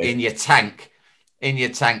say you in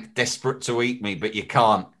your tank, desperate to eat me, but you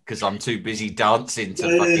can't because I'm too busy dancing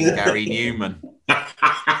to fucking Gary Newman.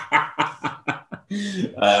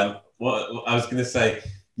 What I was going to say,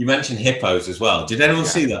 you mentioned hippos as well. Did anyone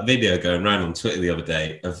see that video going around on Twitter the other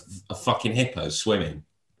day of a fucking hippo swimming?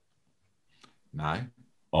 No.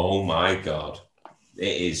 Oh my God.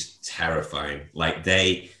 It is terrifying. Like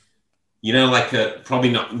like probably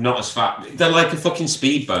not as fat. They're like a fucking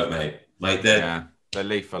speedboat, mate. Like they're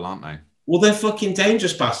lethal, aren't they? Well, they're fucking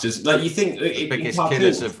dangerous bastards. Like you think The biggest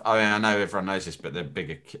killers of. I know everyone knows this, but they're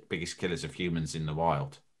biggest killers of humans in the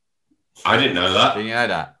wild. I didn't know that. Did you know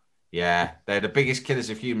that? Yeah, they're the biggest killers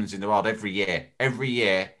of humans in the world every year. Every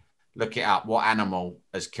year, look it up. What animal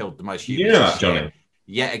has killed the most humans? You know that, Johnny?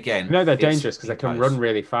 Yet again. No, they're dangerous because they can run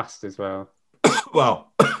really fast as well.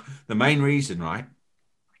 Well, the main reason, right,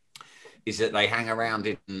 is that they hang around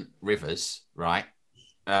in rivers, right?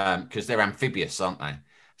 Because they're amphibious, aren't they?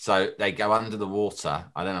 So they go under the water.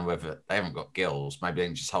 I don't know whether they haven't got gills. Maybe they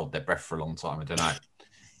can just hold their breath for a long time. I don't know.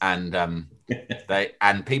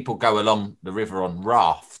 And people go along the river on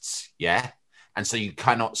rafts, yeah. And so you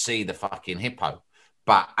cannot see the fucking hippo.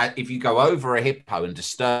 But if you go over a hippo and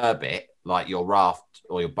disturb it, like your raft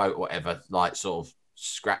or your boat or whatever, like sort of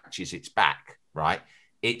scratches its back, right?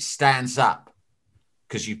 It stands up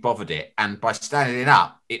because you've bothered it. And by standing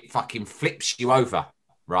up, it fucking flips you over,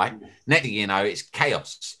 right? Next thing you know, it's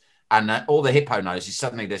chaos. And all the hippo knows is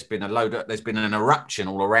suddenly there's been an eruption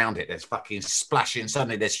all around it. There's fucking splashing.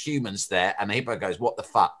 Suddenly there's humans there. And the hippo goes, what the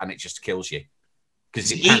fuck? And it just kills you.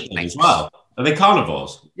 Because it eat them as well. Are they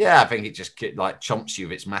carnivores? Yeah, I think it just like chomps you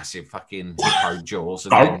with its massive fucking hippo jaws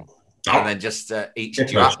and then just eats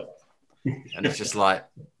you up. And it's just like,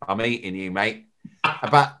 I'm eating you, mate.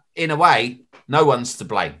 But in a way, no one's to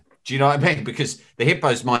blame. Do you know what I mean? Because the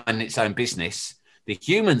hippo's minding its own business. The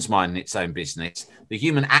human's minding its own business. The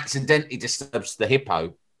human accidentally disturbs the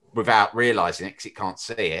hippo without realizing it because it can't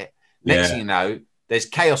see it. Next thing you know, there's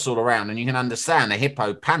chaos all around, and you can understand the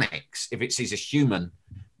hippo panics if it sees a human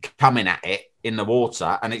coming at it in the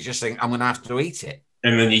water, and it's just saying, I'm going to have to eat it.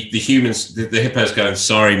 And then the humans, the hippo's going,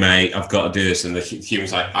 sorry, mate, I've got to do this. And the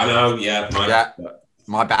human's like, I know,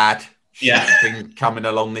 my bad. Yeah. I've been coming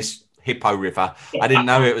along this hippo river. I didn't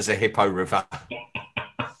know it was a hippo river.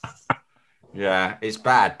 Yeah, it's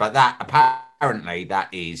bad. But apparently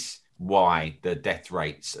that is why the death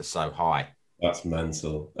rates are so high. That's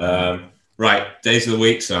mental. Right, days of the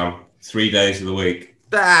week, Sam. 3 days of the week.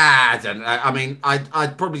 I don't know. I mean,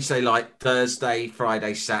 I'd probably say like Thursday,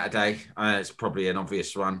 Friday, Saturday. It's probably an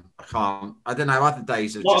obvious one. I don't know. Other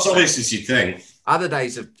days are not as obvious as you think. Other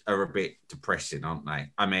days are a bit depressing, aren't they?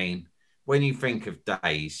 I mean, when you think of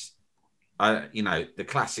days, the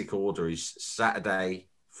classic order is Saturday,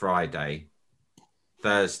 Friday,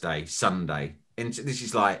 Thursday, Sunday. And this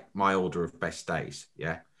is like my order of best days,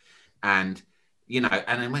 yeah. And and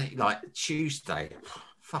then when like Tuesday,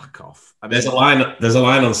 fuck off. I mean, there's a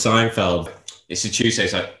line on Seinfeld. It's a Tuesday.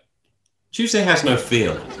 It's like Tuesday has no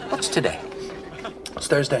feel. What's today? It's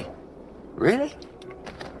Thursday. Really?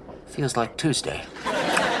 Feels like Tuesday.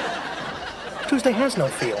 Tuesday has no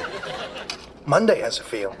feel. Monday has a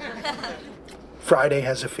feel. Friday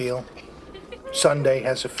has a feel. Sunday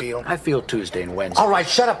has a feel. I feel Tuesday and Wednesday. All right,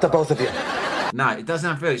 shut up, the both of you. No, it doesn't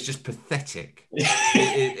have feel. It's just pathetic.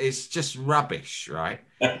 It's just rubbish, right?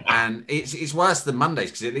 And it's worse than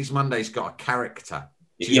Mondays because at least Monday's got a character.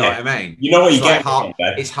 Do you know what I mean? You know what you get. Like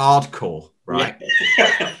it's hardcore, right?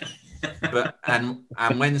 Yeah. But and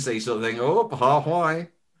Wednesday sort of thing. Oh, hi.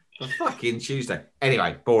 The fucking Tuesday.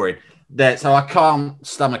 Anyway, boring. So I can't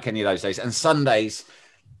stomach any of those days. And Sundays,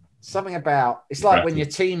 something about it's like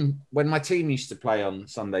when my team used to play on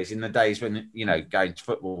Sundays in the days when going to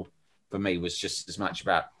football for me was just as much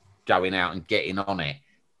about going out and getting on it.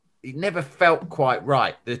 It never felt quite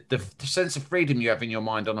right. The sense of freedom you have in your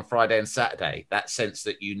mind on a Friday and Saturday, that sense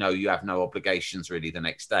that you have no obligations really the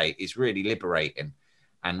next day is really liberating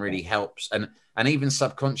and really helps. And even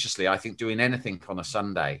subconsciously, I think doing anything on a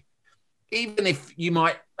Sunday, even if you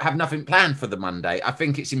might have nothing planned for the Monday, I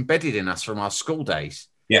think it's embedded in us from our school days.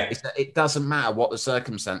 Yeah. It doesn't matter what the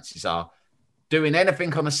circumstances are. Doing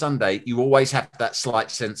anything on a Sunday, you always have that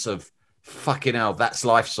slight sense of, fucking hell, that's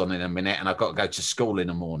life's on in a minute and I've got to go to school in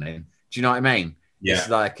the morning. Do you know what I mean? Yeah. It's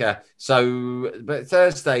like, but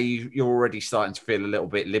Thursday, you're already starting to feel a little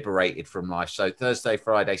bit liberated from life. So Thursday,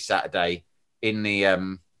 Friday, Saturday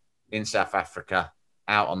in South Africa,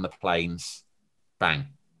 out on the plains, bang.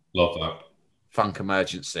 Love that. Funk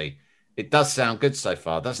Emergency. It does sound good so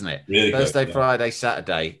far, doesn't it? Really Thursday, good, yeah. Friday,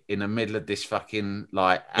 Saturday, in the middle of this fucking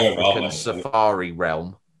like Yeah, African right. safari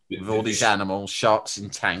realm with all these animals, sharks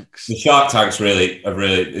and tanks. The Shark Tank's really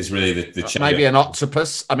the change. Maybe an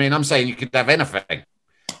octopus. I mean, I'm saying you could have anything.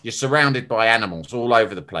 You're surrounded by animals all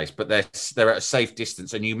over the place, but they're at a safe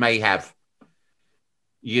distance, and you may have,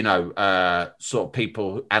 you know, sort of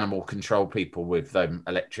people, animal control people with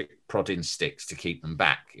electric prodding sticks to keep them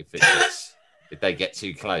back if they get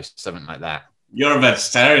too close, something like that. You're a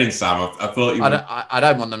vegetarian, Sam. I thought you. I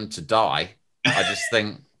don't want them to die. I just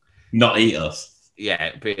think not eat us.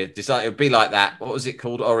 Yeah, it'd be like that. What was it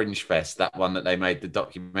called? Orange Fest, that one that they made the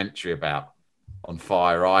documentary about on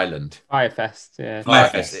Fire Island. Firefest, yeah.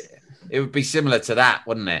 Firefest. It would be similar to that,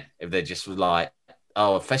 wouldn't it? If they just were like,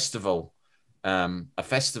 oh, a festival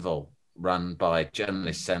run by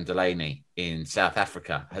journalist Sam Delaney in South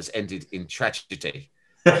Africa has ended in tragedy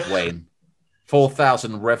when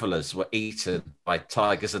 4,000 revelers were eaten by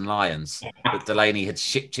tigers and lions that Delaney had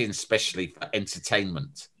shipped in specially for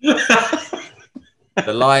entertainment.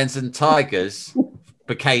 The lions and tigers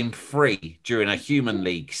became free during a Human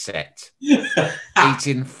League set,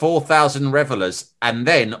 eating 4,000 revelers and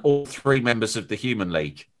then all 3 members of the Human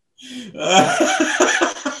League.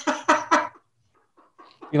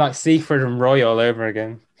 You like Seaford and Roy all over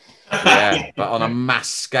again. Yeah, but on a mass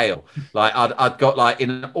scale. Like I'd got like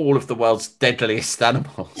in all of the world's deadliest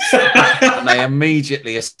animals, and they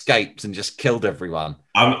immediately escaped and just killed everyone.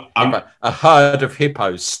 A herd of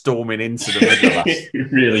hippos storming into the middle of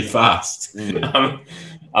us really fast.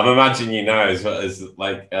 I'm imagining you now as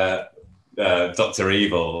like Dr.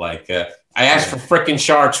 Evil, like I asked for freaking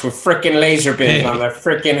sharks with freaking laser beams on their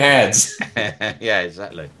freaking heads. Yeah,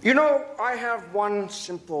 exactly. You know, I have one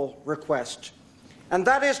simple request, and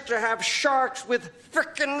that is to have sharks with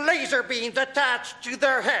frickin' laser beams attached to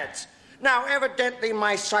their heads. Now, evidently,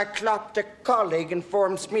 my cycloptic colleague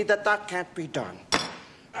informs me that that can't be done.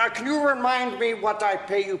 Can you remind me what I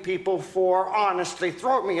pay you people for? Honestly,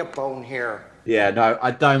 throw me a bone here. Yeah, no,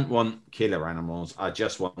 I don't want killer animals. I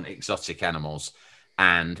just want exotic animals.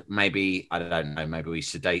 And maybe, I don't know, maybe we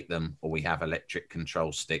sedate them or we have electric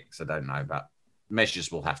control sticks. I don't know, but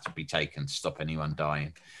measures will have to be taken to stop anyone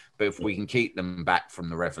dying. But if we can keep them back from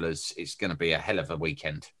the revelers, it's going to be a hell of a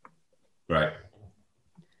weekend. Right.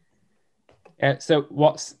 So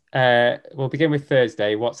we'll begin with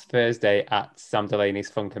Thursday. What's Thursday at Sam Delaney's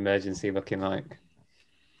Funk Emergency looking like?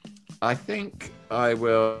 I think I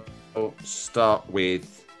will start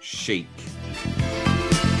with Chic.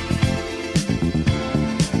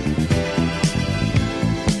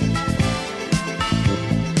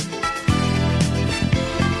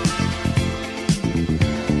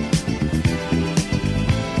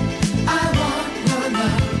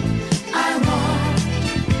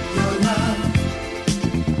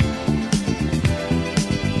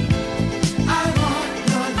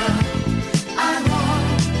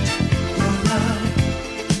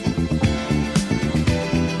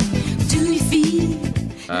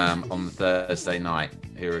 Thursday night,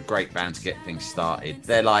 who are a great band to get things started.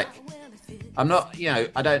 They're like,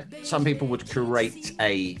 some people would curate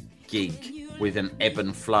a gig with an ebb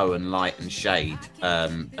and flow and light and shade,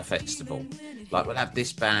 a festival. Like, we'll have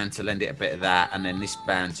this band to lend it a bit of that, and then this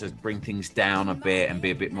band to bring things down a bit and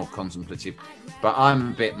be a bit more contemplative. But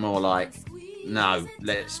I'm a bit more like, no,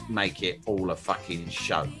 let's make it all a fucking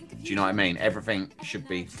show. Do you know what I mean? Everything should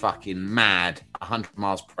be fucking mad, 100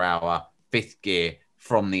 miles per hour, fifth gear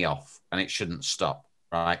from the off, and it shouldn't stop,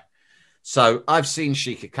 right? So I've seen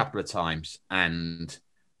Chic a couple of times, and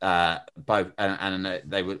they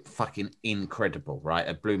were fucking incredible, right?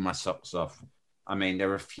 It blew my socks off. I mean, there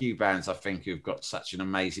are a few bands I think who've got such an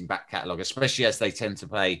amazing back catalogue, especially as they tend to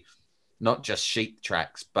play not just Chic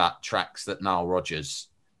tracks, but tracks that Nile Rodgers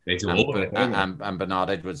and Bernard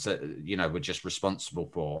Edwards, were just responsible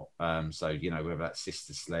for. So, whether that's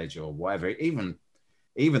Sister Sledge or whatever,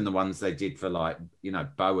 even the ones they did for like,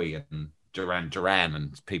 Bowie and Duran Duran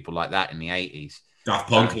and people like that in the 80s. Daft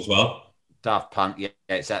Punk as well. Daft Punk, yeah,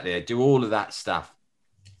 exactly. They do all of that stuff.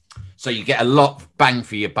 So you get a lot of bang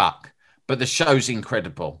for your buck, but the show's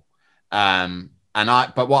incredible. But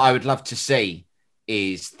what I would love to see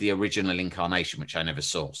is the original incarnation, which I never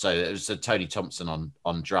saw. So it was Tony Thompson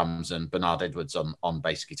on drums and Bernard Edwards on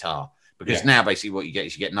bass guitar. Because now basically what you get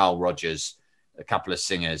is you get Nile Rodgers, a couple of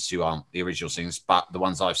singers who aren't the original singers, but the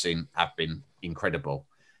ones I've seen have been incredible.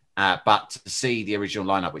 But to see the original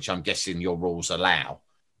lineup, which I'm guessing your rules allow,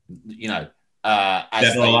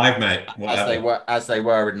 as they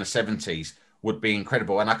were in the 70s, would be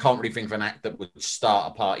incredible. And I can't really think of an act that would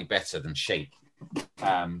start a party better than Chic.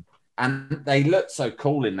 And they looked so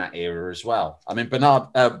cool in that era as well. I mean, Bernard,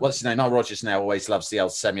 what's his name? Nile Rodgers now always loves the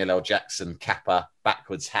old Samuel L. Jackson Kappa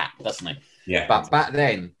backwards hat, doesn't he? Yeah. But back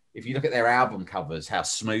then, if you look at their album covers, how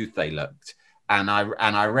smooth they looked. And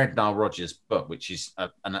I read Nile Rodgers' book, which is a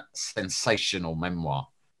sensational memoir,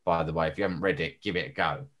 by the way. If you haven't read it, give it a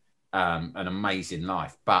go. An amazing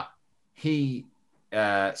life. But he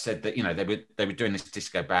said that, you know, they were doing this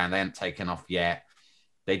disco band. They hadn't taken off yet.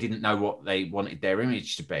 They didn't know what they wanted their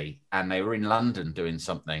image to be. And they were in London doing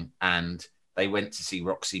something. And they went to see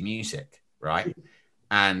Roxy Music, right?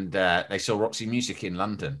 And they saw Roxy Music in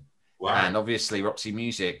London. Wow. And obviously Roxy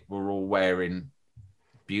Music were all wearing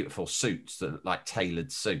beautiful suits that look like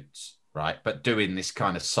tailored suits, right? But doing this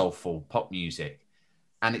kind of soulful pop music.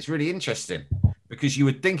 And it's really interesting because you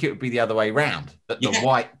would think it would be the other way around, that the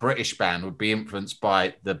white British band would be influenced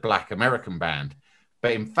by the black American band.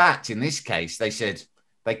 But in fact, in this case, they said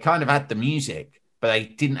they kind of had the music, but they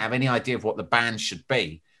didn't have any idea of what the band should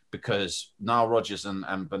be, because Nile Rodgers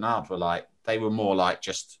and Bernard were like, they were more like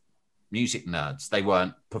just music nerds. They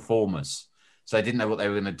weren't performers. So they didn't know what they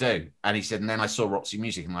were going to do. And he said, and then I saw Roxy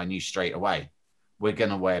Music and I knew straight away, we're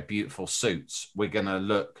going to wear beautiful suits. We're going to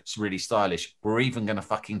look really stylish. We're even going to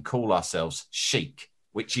fucking call ourselves chic,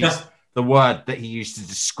 which is the word that he used to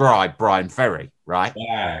describe Brian Ferry, right?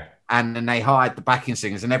 Yeah. And then they hired the backing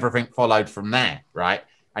singers and everything followed from there, right?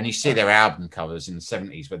 And you see their album covers in the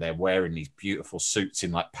 70s where they're wearing these beautiful suits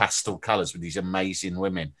in like pastel colors with these amazing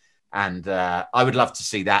women. And I would love to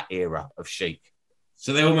see that era of chic.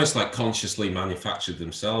 So they almost like consciously manufactured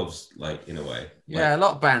themselves, like in a way. Yeah, a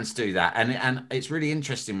lot of bands do that. And it's really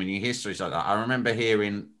interesting when you hear stories like that. I remember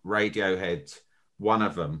hearing Radiohead, one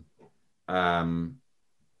of them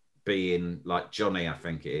being like Johnny, I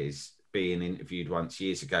think it is, being interviewed once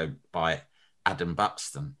years ago by Adam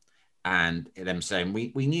Buxton. And them saying,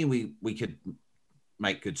 we knew we could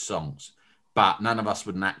make good songs, but none of us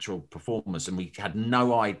were natural performers. And we had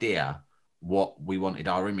no idea what we wanted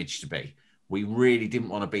our image to be. We really didn't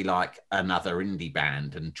want to be like another indie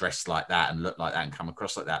band and dress like that and look like that and come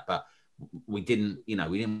across like that. But we didn't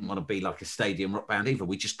want to be like a stadium rock band either.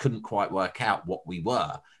 We just couldn't quite work out what we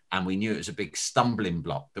were. And we knew it was a big stumbling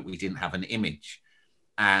block that we didn't have an image.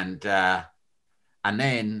 And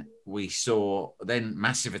then we saw, then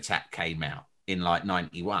Massive Attack came out in like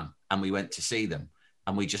 91 and we went to see them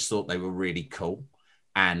and we just thought they were really cool.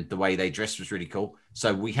 And the way they dressed was really cool.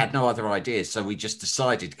 So we had no other ideas. So we just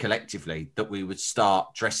decided collectively that we would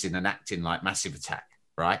start dressing and acting like Massive Attack,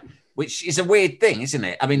 right? Which is a weird thing, isn't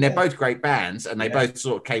it? I mean, they're both great bands and they both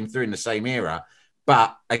sort of came through in the same era.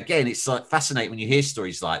 But again, it's like fascinating when you hear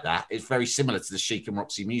stories like that. It's very similar to the Chic and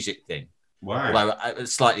Roxy Music thing. Wow. Although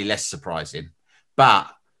it's slightly less surprising.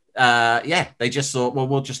 But they just thought, well,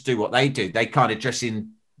 we'll just do what they do. They kind of dress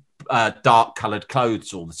in dark coloured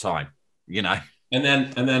clothes all the time, you know? And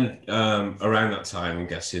then around that time, I'm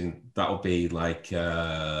guessing that'll be like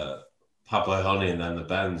Pablo Honey and then the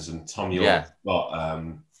Bends and Tom York got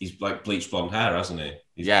he's like bleached blonde hair, hasn't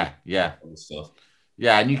he? Stuff.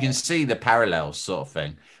 Yeah, and you can see the parallels sort of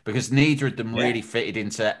thing because neither of them really fitted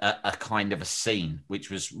into a kind of a scene,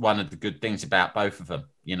 which was one of the good things about both of them.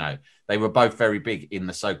 You know, they were both very big in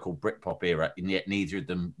the so-called Britpop era, and yet neither of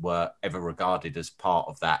them were ever regarded as part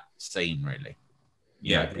of that scene, really.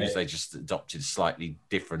 You know, because they just adopted a slightly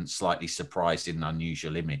different, slightly surprising,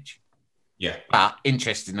 unusual image. Yeah. But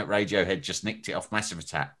interesting that Radiohead just nicked it off Massive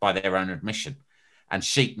Attack by their own admission, and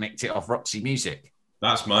Chic nicked it off Roxy Music.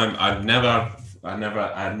 That's mine. I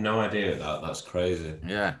had no idea that. That's crazy.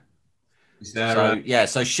 Yeah. Is there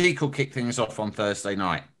so Chic will kick things off on Thursday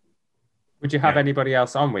night. Would you have anybody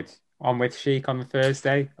else on with Chic on the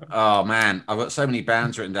Thursday? Oh man, I've got so many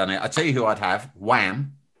bands written down here. I tell you who I'd have: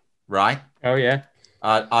 Wham, right? Oh yeah.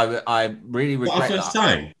 I really regret what, first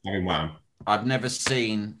time having Wham. I've never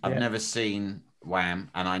seen Wham,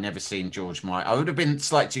 and I never seen George Michael. I would have been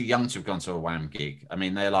slightly too young to have gone to a Wham gig. I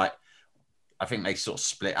mean, they're like, I think they sort of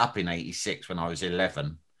split up in '86 when I was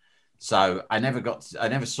 11. So I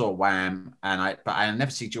never saw Wham, but I never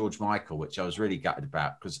see George Michael, which I was really gutted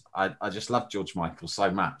about because I just love George Michael so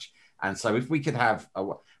much. And so if we could have,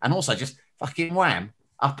 and also just fucking Wham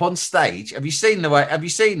up on stage. Have you seen them?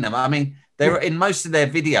 I mean, they're in most of their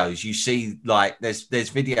videos. You see, like there's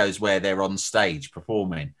videos where they're on stage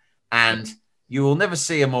performing, and you will never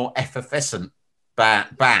see a more effervescent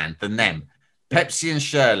band than them. Pepsi and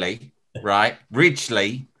Shirley, right?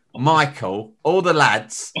 Ridgely, Michael, all the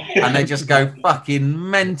lads, and they just go fucking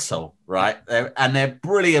mental, right? They're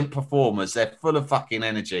brilliant performers. They're full of fucking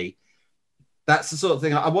energy. That's the sort of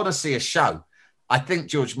thing I want to see a show. I think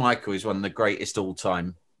George Michael is one of the greatest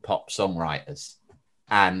all-time pop songwriters,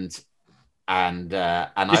 and And I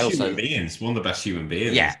Just also human beings, one of the best human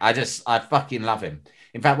beings. Yeah, I fucking love him.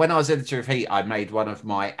 In fact, when I was editor of Heat, I made one of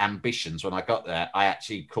my ambitions when I got there. I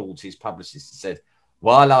actually called his publicist and said,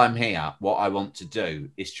 while I'm here, what I want to do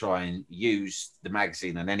is try and use the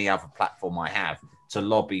magazine and any other platform I have to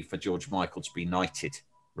lobby for George Michael to be knighted,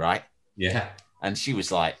 right? Yeah. And she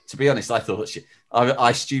was like, to be honest,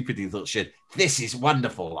 I stupidly thought, this is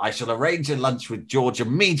wonderful. I shall arrange a lunch with George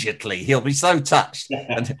immediately. He'll be so touched.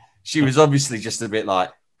 And she was obviously just a bit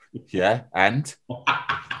like, yeah, and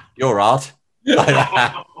you're hard.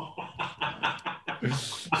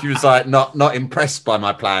 She was like not impressed by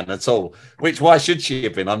my plan at all. Which, why should she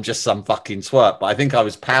have been? I'm just some fucking twerp. But I think I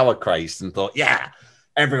was power crazed and thought, yeah,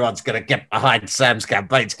 everyone's going to get behind Sam's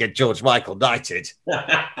campaign to get George Michael knighted.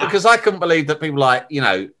 Because I couldn't believe that people like,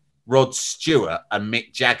 Rod Stewart and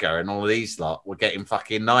Mick Jagger and all of these lot were getting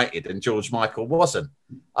fucking knighted and George Michael wasn't.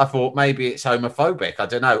 I thought maybe it's homophobic. I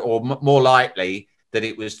don't know. Or more likely that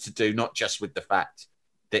it was to do not just with the fact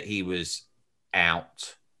that he was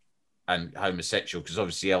out and homosexual, because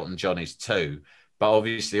obviously Elton John is too, but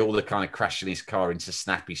obviously all the kind of crashing his car into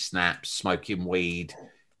snappy snaps, smoking weed,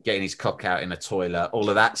 getting his cock out in a toilet, all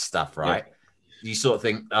of that stuff, right? Yeah. You sort of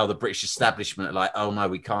think, oh, the British establishment are like, oh no,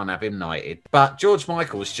 we can't have him knighted. But George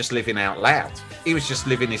Michael was just living out loud. He was just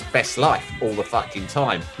living his best life all the fucking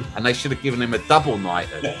time. And they should have given him a double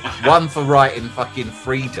knighthood. One for writing fucking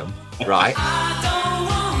freedom, right?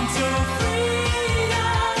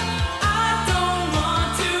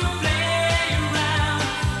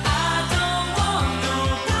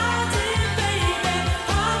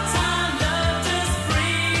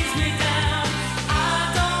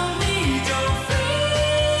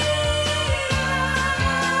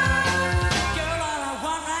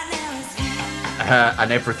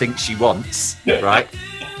 And everything she wants, right?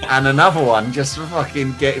 And another one just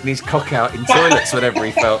fucking getting his cock out in toilets whenever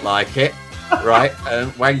he felt like it, right?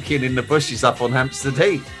 And wanking in the bushes up on Hampstead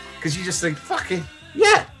Heath. Because you just think, fuck it.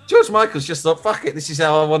 Yeah, George Michael's just thought, fuck it, this is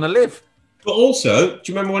how I want to live. But also, do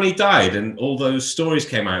you remember when he died and all those stories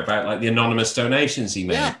came out about like the anonymous donations he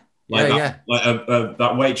made? Yeah.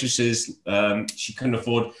 That waitress's, she couldn't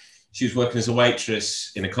afford, she was working as a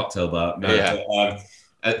waitress in a cocktail bar.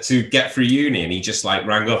 To get through uni, and he just like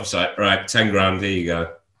rang up, it's like, right, 10 grand, here you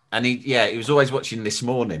go. And he was always watching This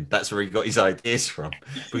Morning. That's where he got his ideas from,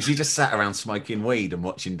 because he just sat around smoking weed and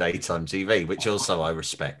watching daytime TV, which also I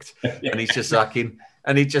respect. And he's just fucking,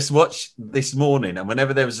 and he just watched This Morning. And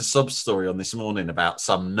whenever there was a sob story on This Morning about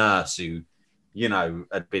some nurse who,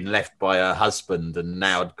 had been left by her husband and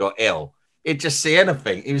now had got ill, he'd just see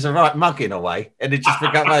anything. He was a right mug in a way. And he'd just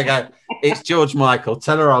pick up and go, it's George Michael.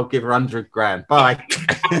 Tell her I'll give her 100 grand. Bye.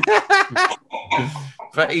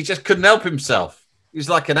 But he just couldn't help himself. He was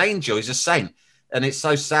like an angel. He's a saint. And it's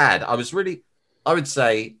so sad. I would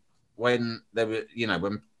say when there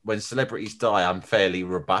were, when celebrities die, I'm fairly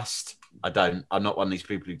robust. I'm not one of these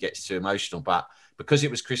people who gets too emotional, but because it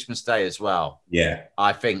was Christmas Day as well. Yeah.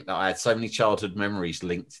 I think that I had so many childhood memories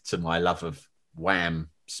linked to my love of Wham's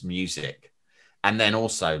music. And then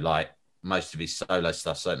also, like, most of his solo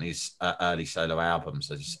stuff, certainly his early solo albums,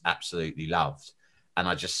 I just absolutely loved. And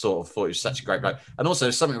I just sort of thought it was such a great bloke. And also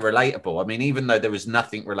something relatable. I mean, even though there was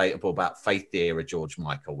nothing relatable about Faith era George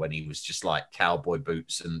Michael, when he was just like cowboy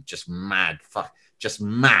boots and just mad,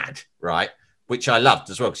 right? Which I loved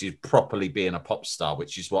as well, because he was properly being a pop star,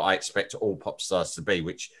 which is what I expect all pop stars to be,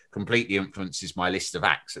 which completely influences my list of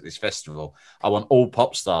acts at this festival. I want all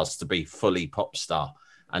pop stars to be fully pop star.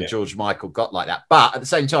 And George Michael got like that. But at the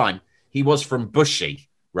same time, he was from Bushey,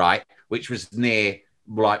 right? Which was near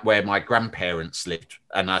like where my grandparents lived.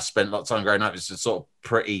 And I spent a lot of time growing up. It's a sort of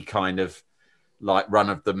pretty kind of like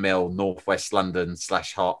run-of-the-mill northwest London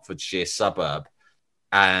 / Hertfordshire suburb.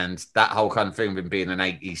 And that whole kind of thing of him being an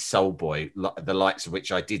 80s soul boy, the likes of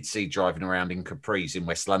which I did see driving around in Capris in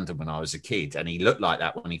West London when I was a kid. And he looked like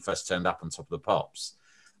that when he first turned up on Top of the Pops.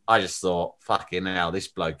 I just thought, fucking hell, this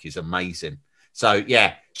bloke is amazing. So,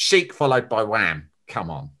 yeah, Chic followed by Wham. Come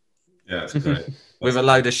on. Yeah, that's great. With a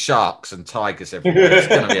load of sharks and tigers everywhere. It's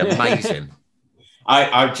going to be amazing.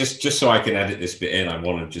 I just so I can edit this bit in, I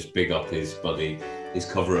want to just big up his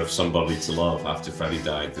cover of Somebody to Love after Freddie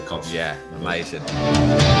died, the concert. Yeah, amazing.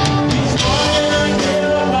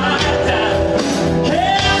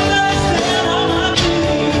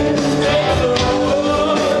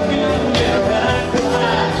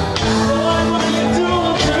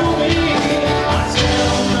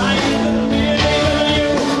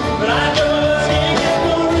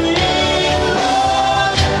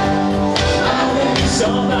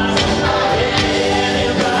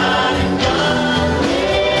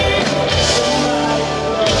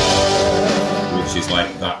 is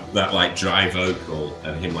like that like dry vocal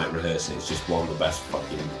and him like rehearsing. It's just one of the best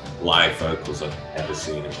fucking live vocals I've ever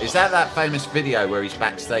seen. Is that famous video where he's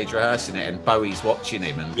backstage rehearsing it and Bowie's watching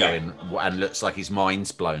him and going and looks like his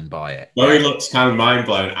mind's blown by it? Bowie looks kind of mind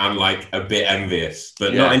blown and like a bit envious,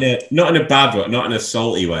 but not in a bad way, not in a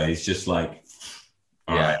salty way. He's just like,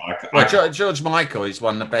 George Michael is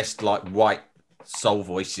one of the best like white soul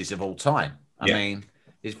voices of all time. I mean,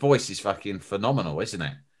 his voice is fucking phenomenal, isn't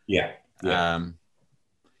it? Yeah.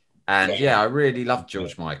 I really love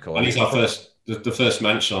George Michael. And he's the first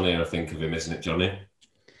mention on here, I think, of him, isn't it, Johnny?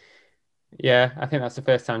 Yeah, I think that's the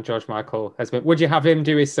first time George Michael has been. Would you have him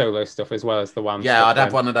do his solo stuff as well as the Wham? Yeah, I'd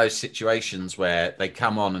have one of those situations where they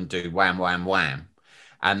come on and do Wham, Wham, Wham,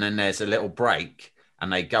 and then there's a little break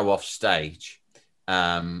and they go off stage.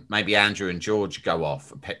 Maybe Andrew and George go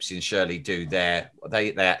off. Pepsi and Shirley do their.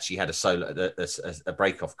 They actually had a solo, a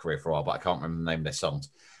break off career for a while, but I can't remember the name of their songs.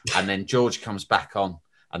 And then George comes back on,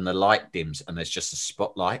 and the light dims, and there's just a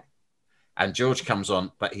spotlight. And George comes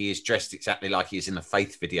on, but he is dressed exactly like he is in the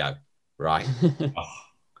Faith video, right?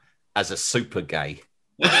 As a super gay.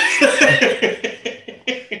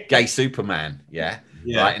 Gay Superman, yeah.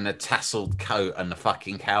 Right, in a tasseled coat and the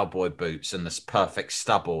fucking cowboy boots and this perfect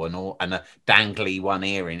stubble and all, and a dangly one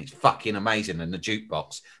earring. It's fucking amazing. And the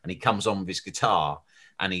jukebox, and he comes on with his guitar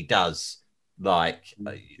and he does like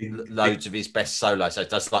loads of his best solos. So he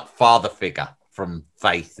does like Father Figure from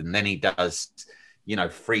Faith, and then he does,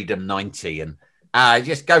 Freedom 90, and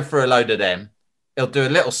just go through a load of them. He'll do a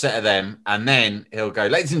little set of them, and then he'll go,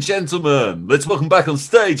 ladies and gentlemen, let's welcome back on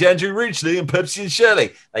stage Andrew Ridgeley and Pepsi and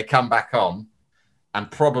Shirley. They come back on and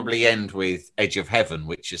probably end with Edge of Heaven,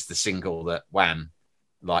 which is the single that Wham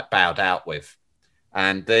bowed out with.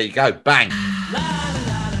 And there you go, bang.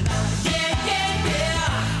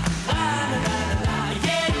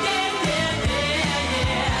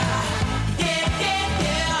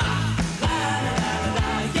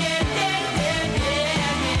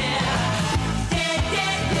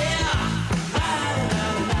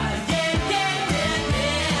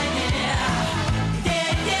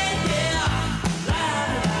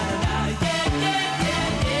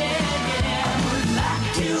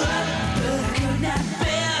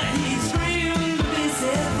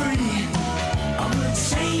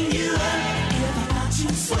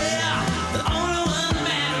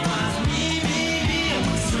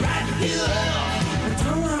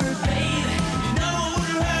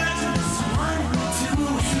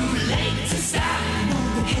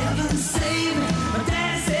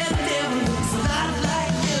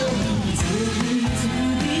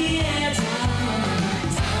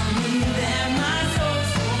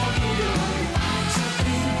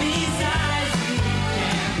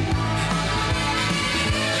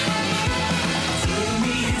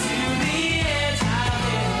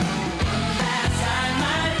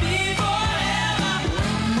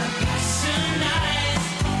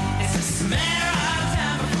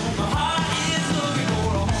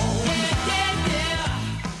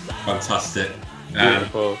 Fantastic.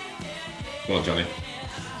 Beautiful. Go on, Johnny.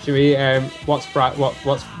 Should we? What's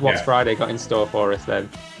Friday got in store for us then?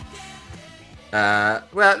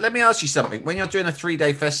 Well, let me ask you something. When you're doing a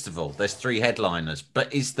 3-day festival, there's 3 headliners,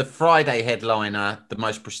 but is the Friday headliner the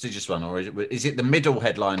most prestigious one, or is it the middle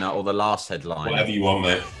headliner or the last headliner? Whatever you want,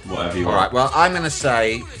 mate. Whatever you want. All right. Well, I'm going to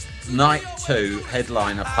say night 2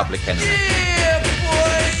 headliner Public Enemy.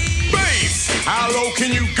 Bass, how low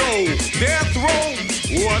can you go? Death row.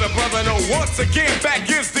 What a brother, no. Once again, back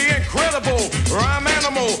is the incredible rhyme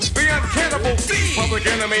animal, the uncannibal thief. Public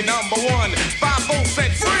Enemy #1. 5-0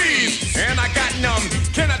 said freeze, and I got numb.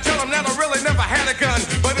 Can I tell them that I really never had a gun?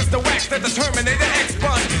 But it's the wax that the Terminator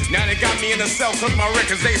X-Bun. Now they got me in the cell, cause my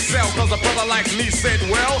records they sell. Cause a brother like me said,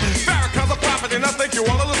 well, Farrakhan's a prophet, and I think you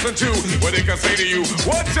wanna listen to what he can say to you.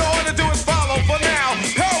 What you ought to do is follow for now.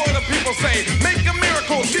 Power the people say, make a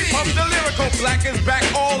miracle. Keep up the lyrical. Black is back,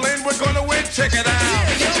 all in, we're gonna win. Check it out.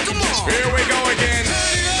 Come on. Here we go again.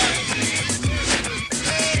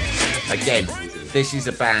 Again, this is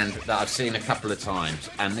a band that I've seen a couple of times,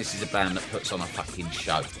 and this is a band that puts on a fucking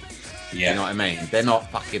show. Yeah. You know what I mean? They're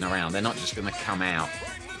not fucking around. They're not just going to come out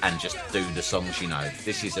and just do the songs,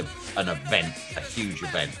 This is an event, a huge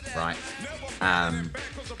event, right?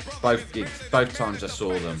 Both gigs, both times I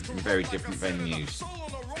saw them in very different venues.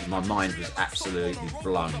 My mind was absolutely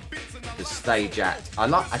blown. The stage act. I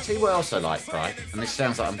tell you what else I like, right? And this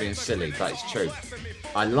sounds like I'm being silly, but it's true.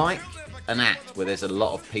 I like an act where there's a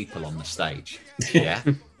lot of people on the stage. Yeah.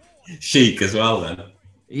 Chic as well, then.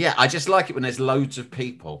 Yeah, I just like it when there's loads of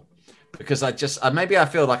people, because maybe I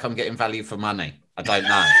feel like I'm getting value for money. I don't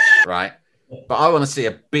know, right? But I want to see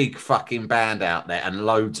a big fucking band out there and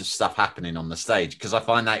loads of stuff happening on the stage because I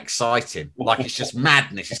find that exciting. Like it's just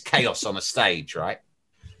madness, it's chaos on a stage, right?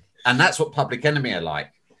 And that's what Public Enemy are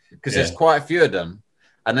like because there's quite a few of them.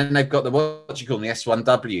 And then they've got the, what do you call them, the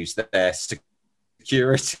S1Ws, their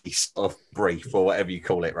security sort of brief or whatever you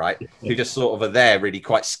call it, right? Who just sort of are there really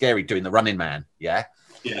quite scary doing the Running Man, yeah?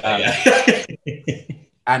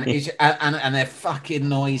 And they're fucking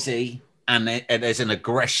noisy and there's an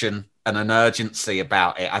aggression and an urgency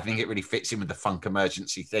about it. I think it really fits in with the funk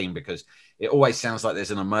emergency theme because it always sounds like there's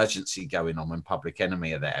an emergency going on when Public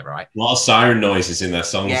Enemy are there, right? A lot of siren noises in their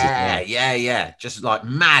songs. Yeah. Just like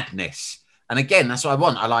madness. And again, that's what I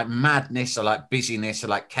want. I like madness. I like busyness. I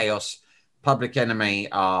like chaos. Public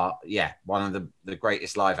Enemy are, one of the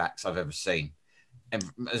greatest live acts I've ever seen. And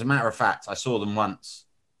as a matter of fact, I saw them once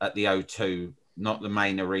at the O2, not the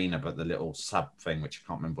main arena, but the little sub thing, which I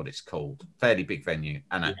can't remember what it's called. Fairly big venue.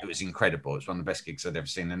 And it was incredible. It was one of the best gigs I'd ever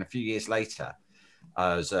seen. And a few years later,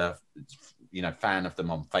 I was a fan of them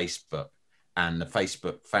on Facebook. And the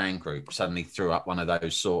Facebook fan group suddenly threw up one of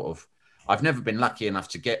those sort of, I've never been lucky enough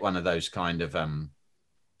to get one of those kind of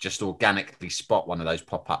just organically spot one of those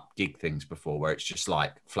pop-up gig things before where it's just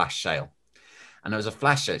like flash sale. And there was a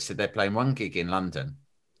flash sale. It said they're playing one gig in London.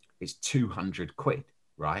 It's 200 quid,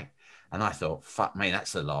 right? And I thought, fuck me,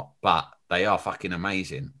 that's a lot. But they are fucking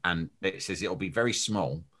amazing. And it says it'll be very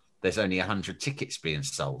small. There's only 100 tickets being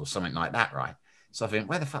sold or something like that, right? So I think,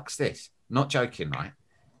 where the fuck's this? Not joking, right?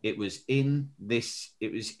 It was in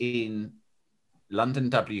London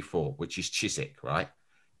W4, which is Chiswick, right?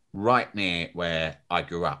 Right near where I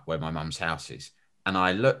grew up, where my mum's house is. And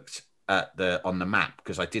I looked at on the map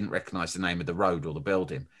because I didn't recognize the name of the road or the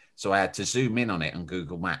building. So I had to zoom in on it on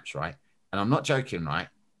Google Maps, right? And I'm not joking, right?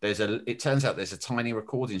 It turns out there's a tiny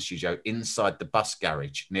recording studio inside the bus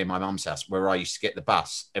garage near my mum's house where I used to get the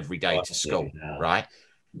bus every day to school, right?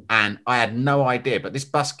 And I had no idea, but this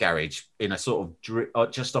bus garage in a sort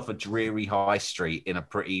of just off a dreary high street in a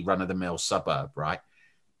pretty run-of-the-mill suburb, right?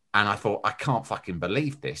 And I thought, I can't fucking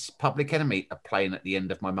believe this. Public Enemy are playing at the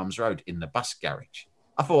end of my mum's road in the bus garage.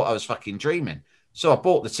 I thought I was fucking dreaming. So I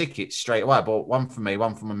bought the tickets straight away. I bought one for me,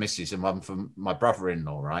 one for my missus, and one for my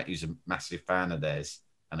brother-in-law, right? Who's a massive fan of theirs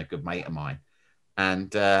and a good mate of mine.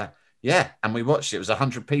 And and we watched it. It was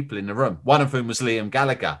 100 people in the room. One of whom was Liam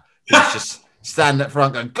Gallagher, who was just standing up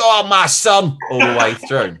front going, "Go on, my son," all the way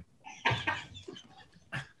through.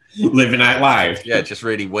 Living out loud. Yeah, just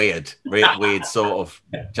really weird sort of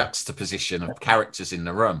juxtaposition of characters in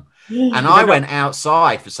the room. And I went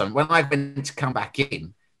outside for something. When I went to come back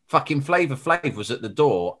in, fucking Flavor Flav was at the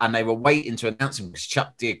door and they were waiting to announce him because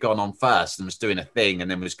Chuck D had gone on first and was doing a thing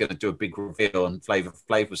and then was going to do a big reveal and Flavor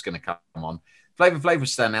Flav was going to come on. Flavor Flav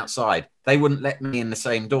was standing outside. They wouldn't let me in the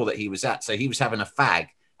same door that he was at. So he was having a fag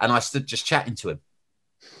and I stood just chatting to him.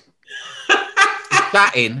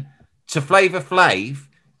 Chatting to Flavor Flav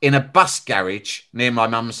in a bus garage near my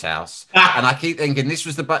mum's house. And I keep thinking this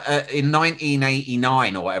was in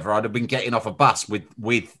 1989 or whatever, I'd have been getting off a bus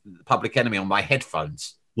with Public Enemy on my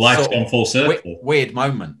headphones. Life's gone full circle. Weird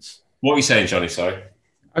moments. What were you saying, Johnny? Sorry.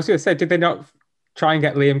 I was going to say, did they not try and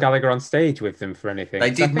get Liam Gallagher on stage with them for anything? They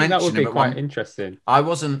did mention that would be him, quite interesting. I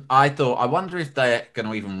wonder if they're going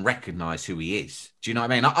to even recognise who he is. Do you know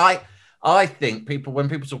what I mean? I think when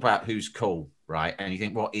people talk about who's cool, right? And you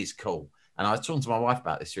think, what is cool? And I was talking to my wife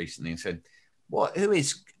about this recently and said, who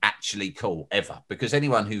is actually cool ever? Because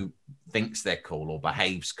anyone who thinks they're cool or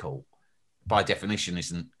behaves cool, by definition,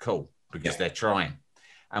 isn't cool because they're trying.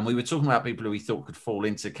 And we were talking about people who we thought could fall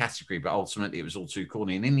into the category, but ultimately it was all too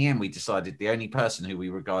corny. And in the end, we decided the only person who we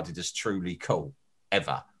regarded as truly cool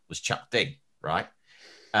ever was Chuck D, right?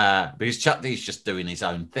 Because Chuck D's just doing his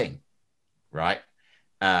own thing, right?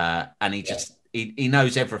 And he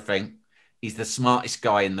knows everything. He's the smartest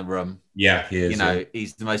guy in the room. Yeah, he is.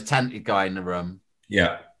 He's the most talented guy in the room.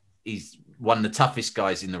 Yeah. He's one of the toughest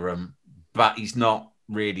guys in the room, but he's not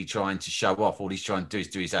really trying to show off. All he's trying to do is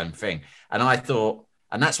do his own thing. And I thought,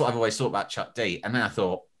 and that's what I've always thought about Chuck D. And then I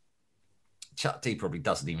thought, Chuck D probably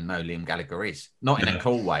doesn't even know Liam Gallagher is. Not in a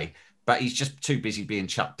cool way, but he's just too busy being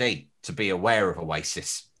Chuck D to be aware of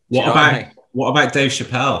Oasis. What about Dave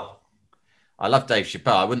Chappelle? I love Dave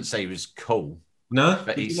Chappelle. I wouldn't say he was cool. No?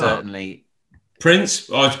 But he certainly... Prince?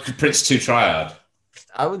 Oh, Prince too try-hard.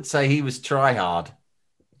 I wouldn't say he was try-hard.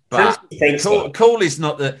 But cool is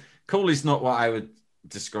not what I would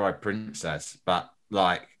describe Prince as, but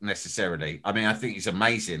like necessarily. I mean, I think he's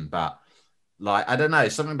amazing, but like, I don't know,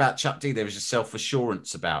 something about Chuck D, there was a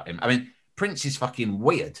self-assurance about him. I mean, Prince is fucking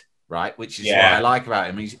weird, right? Which is what I like about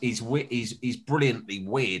him. He's brilliantly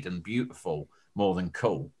weird and beautiful more than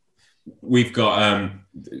cool. we've got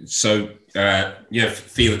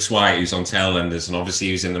Felix White, who's on Tailenders, and obviously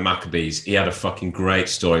he was in the Maccabees. He had a fucking great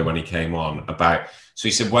story when he came on about. So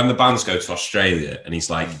he said when the bands go to Australia, and he's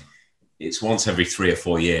like, it's once every 3 or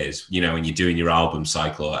 4 years, you know, when you're doing your album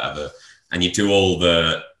cycle or whatever, and you do all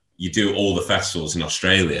the festivals in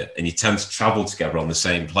Australia, and you tend to travel together on the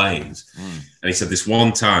same planes. And he said this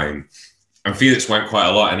one time. And Felix went quite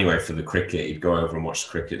a lot anyway for the cricket. He'd go over and watch the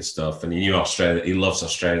cricket and stuff. And he knew Australia. He loves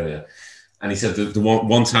Australia. And he said the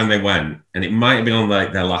one time they went, and it might have been on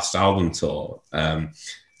like their last album tour,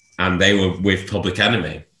 and they were with Public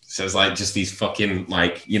Enemy. So it's like just these fucking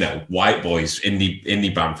like, you know, white boys,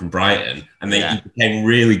 indie band from Brighton. And he became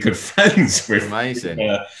really good friends with. Amazing.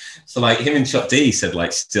 So like him and Chuck D said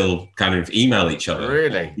like still kind of email each other.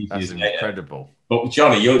 Really? That's incredible. But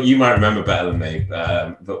Johnny, you might remember better than me.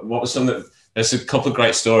 But what was some that? There's a couple of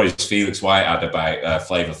great stories Felix White had about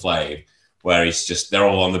Flavor Flav, where they're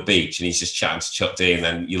all on the beach and he's just chatting to Chuck D, and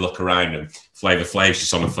then you look around and Flavor Flav's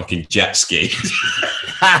just on a fucking jet ski.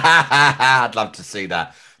 I'd love to see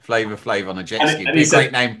that. Flavor Flav on a jet ski. It'd be a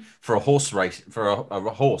great name for a horse race, for a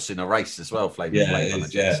horse in a race as well. Flavor Flav on a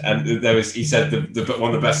jet ski. And he said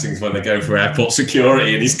one of the best things when they go for airport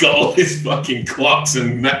security, and he's got all his fucking clocks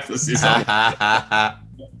and necklaces on.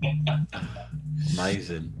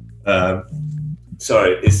 Amazing.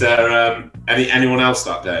 Sorry, is there anyone else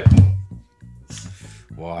that day?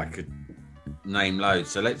 Well, I could name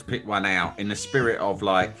loads. So let's pick one out in the spirit of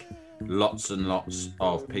like lots and lots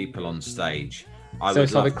of people on stage.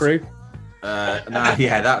 Solid Crew? No,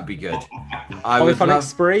 yeah, that would be good. Polyphonic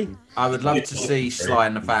Spree? I would love to see Sly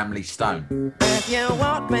and the Family Stone. If you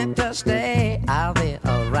want me to stay, I'll be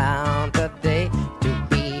around today to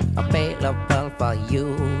be available for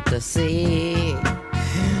you to see.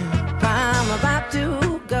 I'm about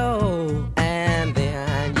to go, and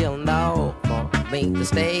then you'll know for me to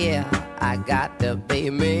stay, I got to be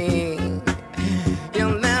me.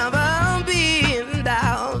 You'll never be in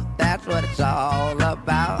doubt, that's what it's all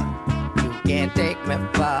about. You can't take me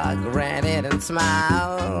for granted and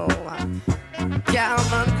smile.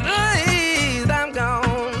 Calvin, please, I'm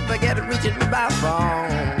gone. Forget reaching my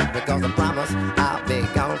phone, because I promise I'll be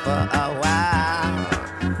gone for a while.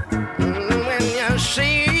 When you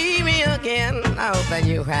see me again, I hope that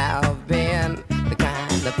you have been the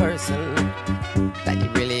kind of person that you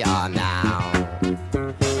really are now.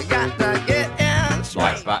 You got to get in straight.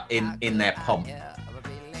 Right, but in their pomp.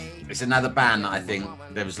 It's another band that I think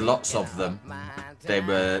there was lots of them. They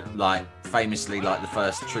were like famously like the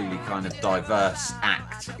first truly kind of diverse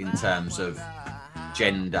act in terms of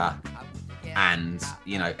gender and,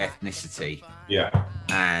 you know, ethnicity. Yeah.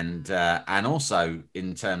 And also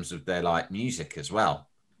in terms of their like music as well.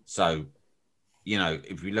 So, you know,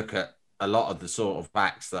 if we look at a lot of the sort of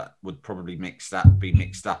acts that would probably be mixed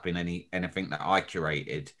up in anything that I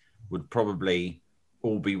curated would probably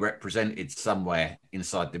all be represented somewhere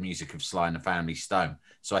inside the music of Sly and the Family Stone.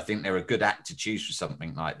 So I think they're a good act to choose for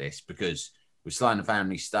something like this, because with Sly and the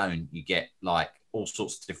Family Stone, you get like all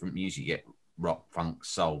sorts of different music. You get rock, funk,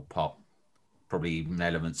 soul, pop, probably even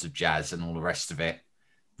elements of jazz and all the rest of it.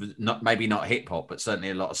 Maybe not hip hop, but certainly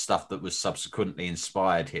a lot of stuff that was subsequently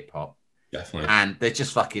inspired hip hop. Definitely. And there's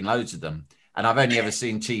just fucking loads of them. And I've only ever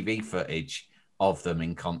seen TV footage of them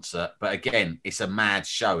in concert. But again, it's a mad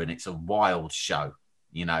show and it's a wild show,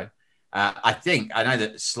 you know. I know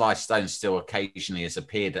that Sly Stone still occasionally has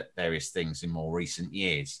appeared at various things in more recent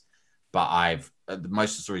years. But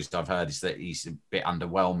most of the stories I've heard is that he's a bit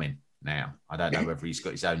underwhelming now. I don't know whether he's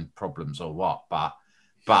got his own problems or what. But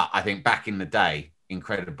I think back in the day,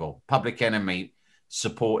 incredible. Public Enemy,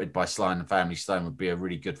 supported by Sly and the Family Stone, would be a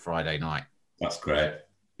really good Friday night. That's great.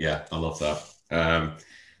 Yeah, I love that.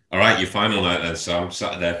 All right, your final night then, Sam,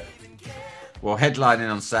 Saturday. Well,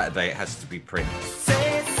 headlining on Saturday, it has to be Prince.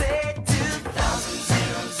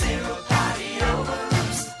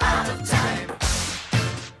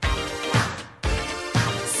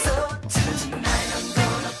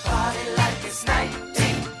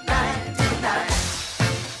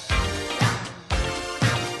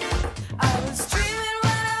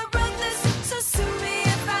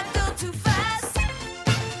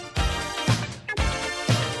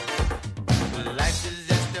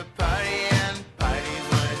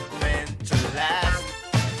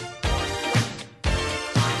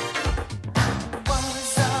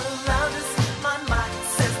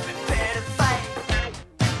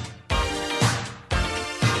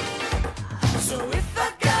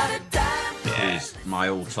 My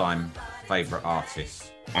all-time favorite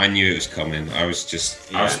artist. I knew it was coming. I was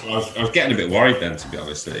getting a bit worried then, to be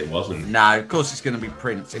honest, that it wasn't. No, of course it's going to be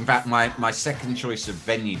Prince. In fact, my second choice of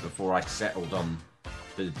venue before I settled on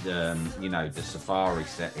the safari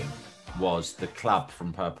setting was the club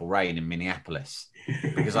from Purple Rain in Minneapolis,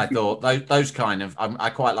 because I thought those kind of I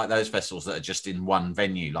quite like those festivals that are just in one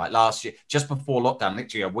venue. Like last year, just before lockdown,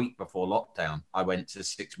 literally a week before lockdown, I went to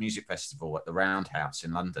Six Music Festival at the Roundhouse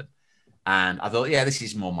in London, and I thought, yeah, this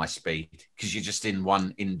is more my speed because you're just in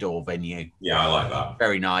one indoor venue. Yeah, I like that.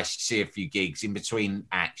 Very nice. See a few gigs in between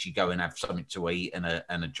acts. You go and have something to eat and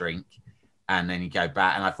a drink, and then you go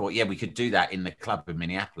back. And I thought, yeah, we could do that in the club in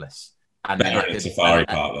Minneapolis. And then Better Safari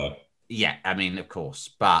Park though. Yeah, I mean, of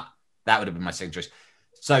course, but that would have been my second choice.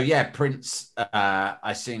 So yeah, Prince.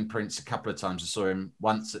 I seen Prince a couple of times. I saw him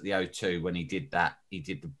once at the O2 when he did that. He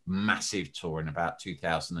did the massive tour in about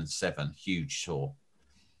 2007, huge tour.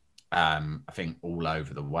 I think all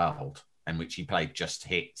over the world, in which he played just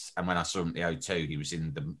hits. And when I saw him at the O2, he was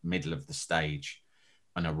in the middle of the stage,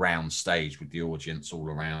 on a round stage with the audience all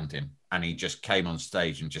around him, and he just came on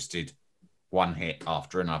stage and just did one hit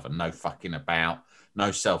after another. No fucking about.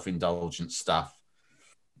 No self-indulgent stuff.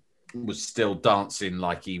 Was still dancing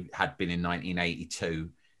like he had been in 1982.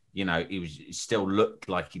 You know, he still looked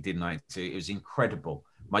like he did in 1982. It was incredible.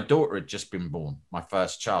 My daughter had just been born, my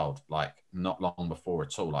first child, like not long before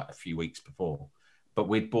at all, like a few weeks before. But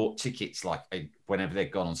we'd bought tickets like whenever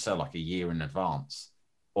they'd gone on sale, like a year in advance,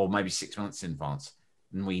 or maybe 6 months in advance.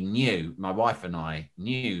 And we knew, my wife and I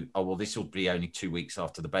knew, oh, well, this will be only 2 weeks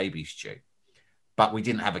after the baby's due. But we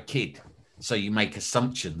didn't have a kid. So you make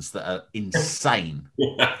assumptions that are insane.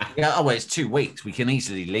 Yeah, oh, well, it's 2 weeks. We can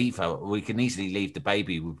easily leave her. We can easily leave the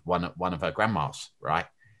baby with one of her grandmas, right?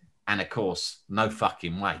 And of course, no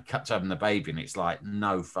fucking way. Cut to having the baby, and it's like,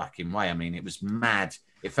 no fucking way. I mean, it was mad.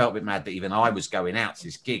 It felt a bit mad that even I was going out to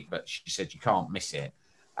this gig, but she said, you can't miss it.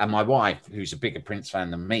 And my wife, who's a bigger Prince fan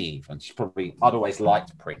than me, even, I'd always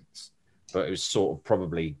liked Prince, but it was sort of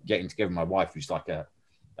probably getting together with my wife, who's like a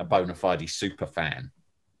bona fide super fan,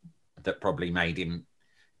 that probably made him,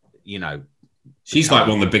 you know. She's like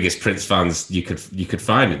one of the biggest Prince fans you could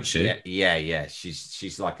find, isn't she? Yeah.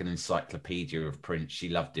 She's like an encyclopedia of Prince. She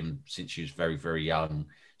loved him since she was very, very young.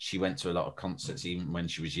 She went to a lot of concerts even when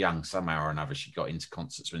she was young. Somehow or another, she got into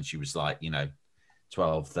concerts when she was like,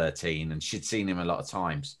 12, 13, and she'd seen him a lot of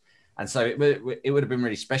times. And so it would have been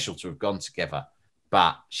really special to have gone together,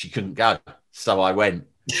 but she couldn't go. So I went.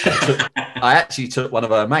 I actually took one of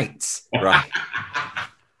her mates, right?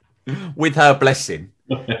 With her blessing,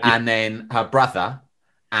 and then her brother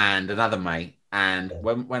and another mate. And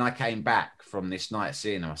when I came back from this night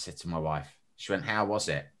seeing her, I said to my wife, she went, how was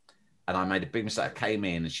it? And I made a big mistake. I came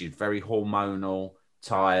in and she's very hormonal,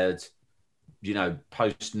 tired,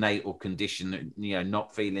 postnatal condition,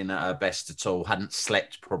 not feeling at her best at all, hadn't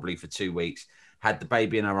slept probably for 2 weeks, had the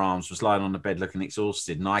baby in her arms, was lying on the bed looking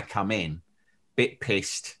exhausted. And I come in, bit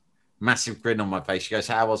pissed, massive grin on my face. She goes,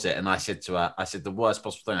 how was it? And I said to her, the worst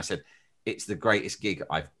possible thing. I said, it's the greatest gig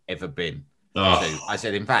I've ever been to. I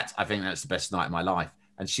said, in fact, I think that's the best night of my life.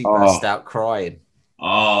 And she burst out crying.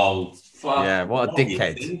 Oh, fuck. Yeah, what a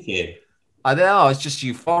dickhead. I know, I was just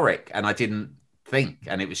euphoric and I didn't think,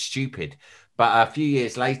 and it was stupid. But a few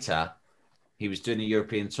years later, he was doing a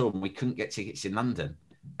European tour and we couldn't get tickets in London.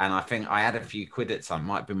 And I think I had a few quid at the time.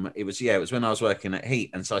 It was when I was working at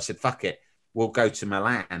Heat. And so I said, fuck it. We'll go to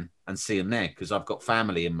Milan and see him there because I've got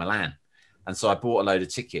family in Milan. And so I bought a load of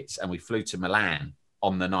tickets and we flew to Milan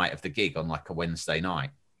on the night of the gig on like a Wednesday night.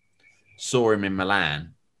 Saw him in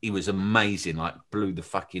Milan. He was amazing, like blew the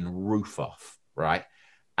fucking roof off, right?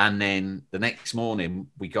 And then the next morning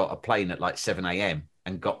we got a plane at like 7 a.m.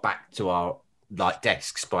 and got back to our like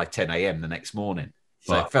desks by 10 a.m. the next morning.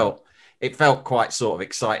 So it felt quite sort of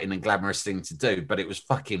exciting and glamorous thing to do, but it was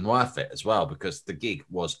fucking worth it as well because the gig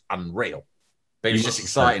was unreal. But it was just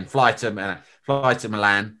exciting. Fly to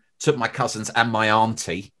Milan, took my cousins and my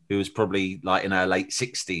auntie, who was probably like in her late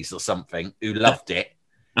 60s or something, who loved it.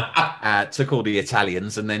 Took all the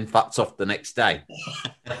Italians and then fucked off the next day.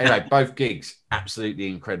 Anyway, both gigs, absolutely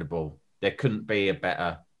incredible. There could not be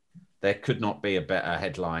a better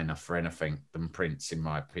headliner for anything than Prince, in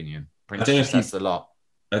my opinion. Prince does a lot.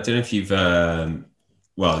 I don't know if you've,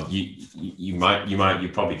 you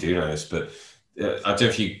probably do know this, but I don't know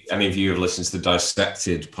if any of you have listened to the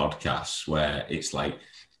Dissected podcast where it's like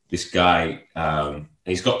this guy,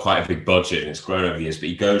 he's got quite a big budget and it's grown over the years, but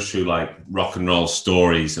he goes through like rock and roll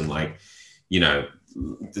stories and like,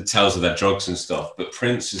 the tales of their drugs and stuff. But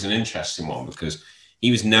Prince is an interesting one because he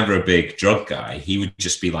was never a big drug guy. He would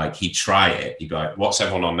just be like, he'd try it. He'd be like, what's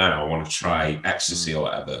everyone on now? I want to try ecstasy or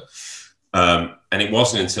whatever. And it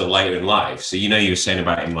wasn't until later in life. So, you were saying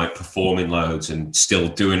about him like performing loads and still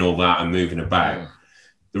doing all that and moving about.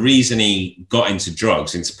 The reason he got into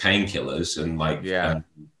drugs, into painkillers and like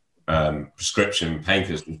prescription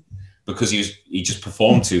painkillers because he just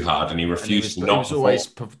performed too hard and he refused to not. He was always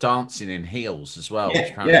dancing in heels as well, which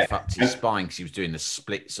apparently fucked his spine because he was doing the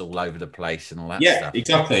splits all over the place and all that stuff. Yeah,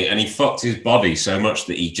 exactly. And he fucked his body so much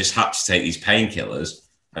that he just had to take these painkillers,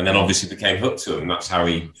 and then obviously became hooked to them. That's how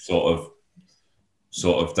he sort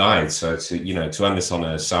of died. So to end this on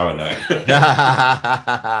a sour note.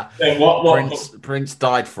 Prince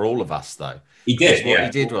died for all of us, though. He did. What he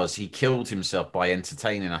did was he killed himself by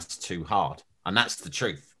entertaining us too hard, and that's the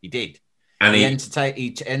truth. He did, and he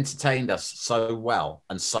entertained us so well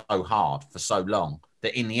and so hard for so long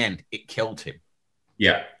that in the end it killed him.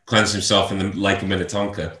 Yeah, cleansed himself in the Lake of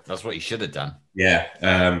Minnetonka. That's what he should have done.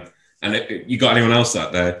 Yeah, you got anyone else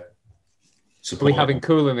that day? Were we having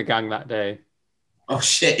Kool and the Gang that day? Oh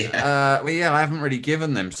shit! Yeah. I haven't really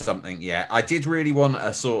given them something yet. I did really want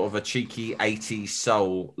a sort of a cheeky 80s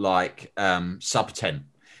soul like sub tent,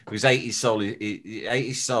 because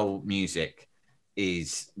 80s soul music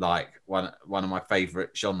is like one of my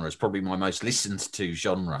favorite genres, probably my most listened to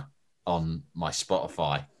genre on my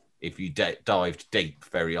Spotify. If you dived deep,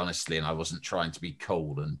 very honestly, and I wasn't trying to be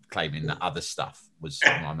cool and claiming that other stuff was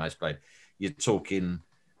my most played. You're talking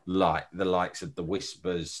like the likes of the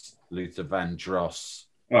Whispers, Luther Vandross.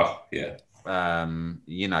 Oh yeah.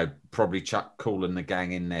 Probably Chuck Kool and the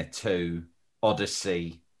Gang in there too.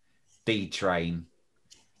 Odyssey, D Train,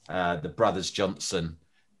 the Brothers Johnson,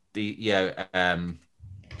 Yarborough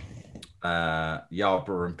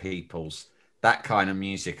and Peoples. That kind of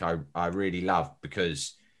music I really love,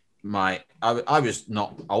 because I was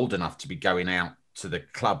not old enough to be going out to the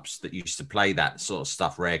clubs that used to play that sort of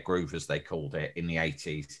stuff, rare groove as they called it in the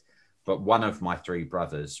 80s. But one of my three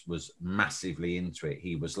brothers was massively into it.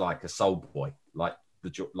 He was like a soul boy, like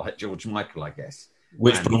George Michael, I guess.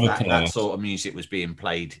 Which brother can I that ask? sort of music was being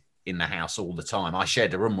played in the house all the time. I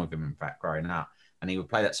shared a room with him, in fact, growing up, and he would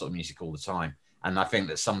play that sort of music all the time. And I think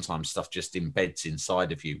that sometimes stuff just embeds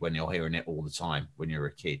inside of you when you're hearing it all the time when you're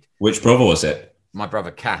a kid. Which brother was it? My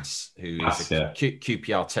brother Cass, who is a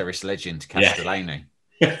QPR Terrace legend, Cass Delaney.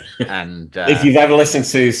 And if you've ever listened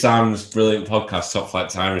to Sam's brilliant podcast, Top Flight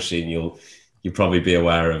Time Machine, you'll probably be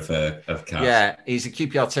aware of Cass. Yeah, he's a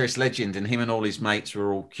QPR Terrace legend, and him and all his mates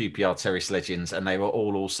were all QPR Terrace legends, and they were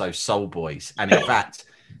all also soul boys. And in fact,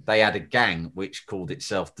 they had a gang which called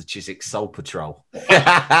itself the Chiswick Soul Patrol.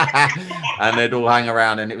 And they'd all hang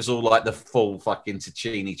around, and it was all like the full fucking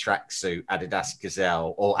Ticini tracksuit, Adidas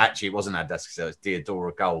Gazelle, or actually it wasn't Adidas Gazelle, it was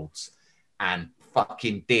Diodora Golds, and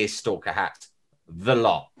fucking Deerstalker hats, the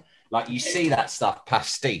lot. Like, you see that stuff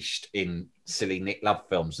pastiched in silly Nick Love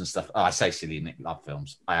films and stuff. Oh, I say silly Nick Love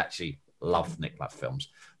films. I actually love Nick Love films,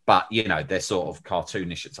 but they're sort of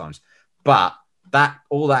cartoonish at times. But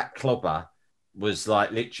all that clobber was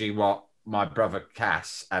like literally what my brother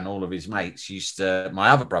Cass and all of his mates used to.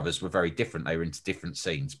 My other brothers were very different. They were into different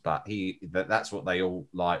scenes, but that's what they all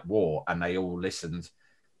like wore, and they all listened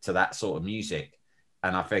to that sort of music.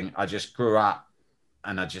 And I think I just grew up,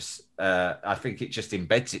 and I think it just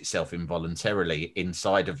embeds itself involuntarily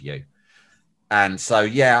inside of you. And so,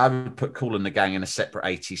 I would put Kool and the Gang in a separate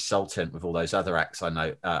 80s soul tent with all those other acts I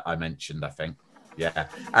know I mentioned, I think. Yeah.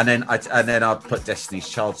 And then I'd put Destiny's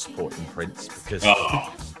Child supporting Prince, because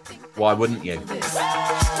why wouldn't you?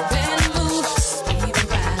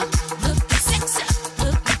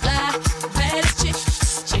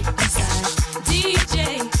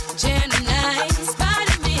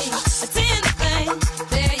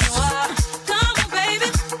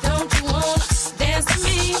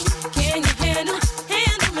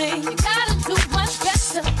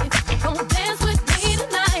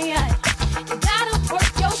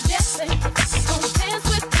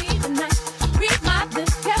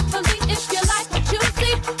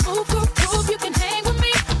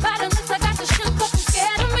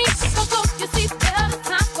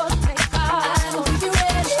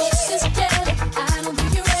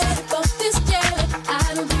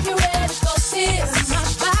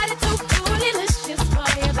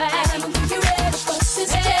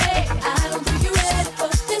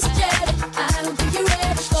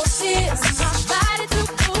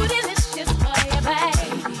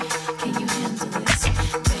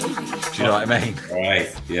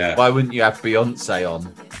 Right, yeah. Why wouldn't you have Beyonce on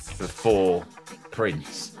before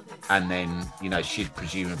Prince, and then she'd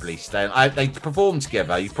presumably stay? They performed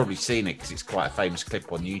together. You've probably seen it because it's quite a famous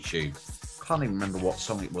clip on YouTube. Can't even remember what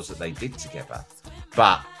song it was that they did together,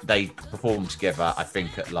 but they performed together. I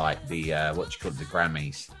think at like the the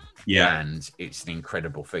Grammys. Yeah, and it's an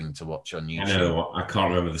incredible thing to watch on YouTube. I know. I can't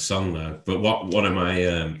remember the song now, but one of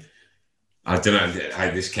my I don't know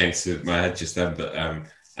how this came to my head just then, but.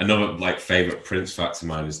 Another favorite Prince fact of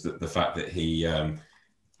mine is the fact that he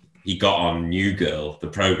he got on New Girl, the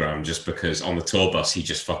program, just because on the tour bus he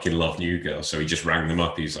just fucking loved New Girl, so he just rang them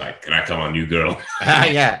up. He's like, "Can I come on New Girl?"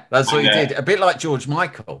 Yeah, that's what he did. A bit like George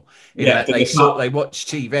Michael. They watched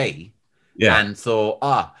TV and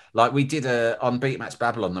thought, like we did on Beatmax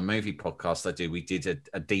Babylon, the movie podcast I do. We did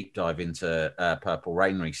a deep dive into Purple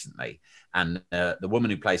Rain recently, and the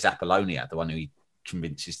woman who plays Apollonia, the one who he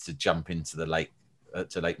convinces to jump into the lake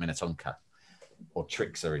to Lake Minnetonka, or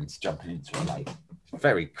tricks her into jumping into a lake.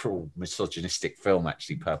 Very cruel, misogynistic film,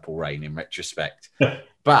 actually, Purple Rain, in retrospect.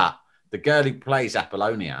 But the girl who plays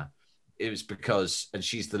Apollonia, it was because, and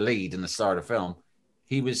she's the lead in the star of the film,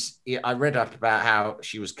 I read up about how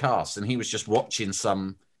she was cast, and he was just watching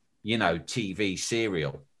some, TV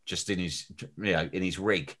serial just in his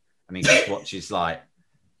rig, and he just watches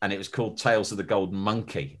and it was called Tales of the Golden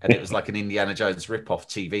Monkey, and it was like an Indiana Jones rip-off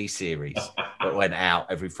TV series that went out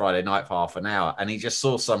every Friday night for half an hour, and he just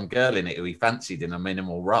saw some girl in it who he fancied in a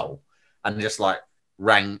minimal role, and just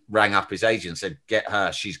rang up his agent and said, "Get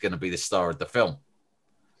her, she's going to be the star of the film."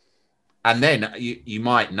 And then you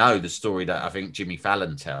might know the story that I think Jimmy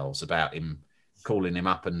Fallon tells about him calling him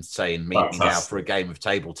up and saying, "Meet me now for a game of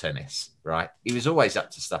table tennis," right? He was always up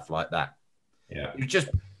to stuff like that. Yeah.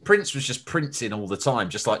 Prince was just Princing all the time,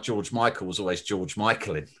 just like George Michael was always George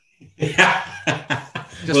Michaeling. Just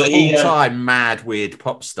all-time mad, weird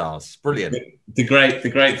pop stars. Brilliant. The great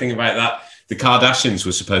thing about that, the Kardashians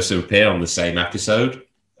were supposed to appear on the same episode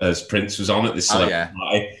as Prince was on at this celebrity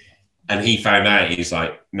party, and he found out. He's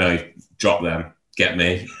like, "No, drop them, get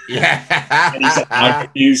me." Yeah. And he's like,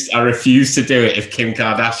 I refuse to do it if Kim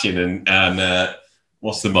Kardashian and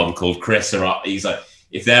what's the mum called, Chris, are. He's like,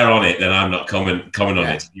 if they're on it, then I'm not coming on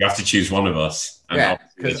it. You have to choose one of us. Yeah,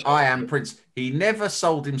 because I am Prince. He never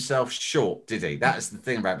sold himself short, did he? That's the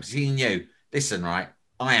thing about him, because he knew, listen, right,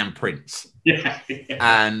 I am Prince. Yeah.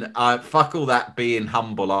 And fuck all that being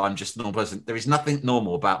humble. I'm just a normal person. There is nothing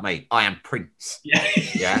normal about me. I am Prince.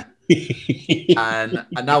 Yeah. And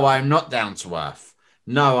no, I am not down to earth.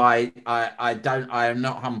 No, I am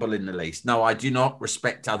not humble in the least. No, I do not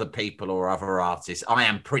respect other people or other artists. I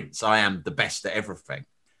am Prince. I am the best at everything.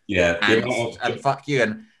 Yeah. And fuck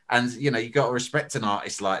you. And you got to respect an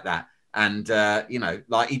artist like that. And,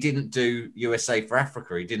 he didn't do USA for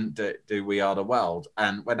Africa. He didn't do We Are the World.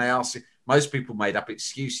 And when they asked him, most people made up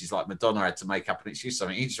excuses, like Madonna had to make up an excuse. I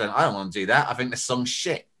mean, he just went, "I don't want to do that. I think the song's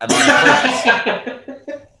shit." And I'm Prince.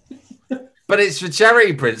 But it's for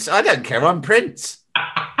charity, Prince. I don't care. I'm Prince.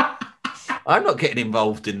 I'm not getting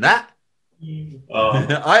involved in that.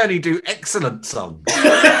 I only do excellent songs.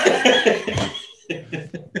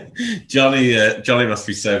 Johnny must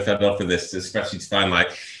be so fed up with this, especially to find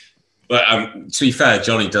But to be fair,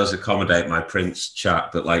 Johnny does accommodate my Prince chat.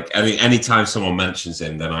 But anytime someone mentions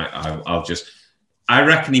him, then I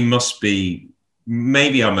reckon he must be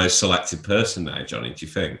maybe our most selected person now. Johnny, do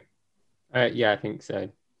you think? Yeah, I think so.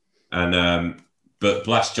 And but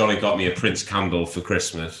bless Johnny got me a Prince candle for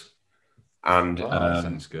Christmas, and that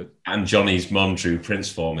sounds good. And Johnny's mum drew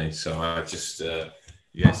Prince for me, so I just so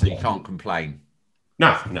you can't complain.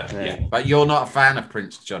 No, yeah. But you're not a fan of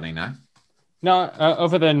Prince, Johnny, no? No,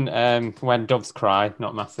 other than When Doves Cry,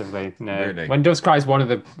 not massively. No, Really? When Doves Cry is one of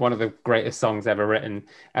the greatest songs ever written,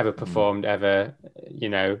 ever performed, ever.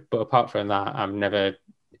 But apart from that,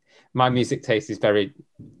 my music taste is very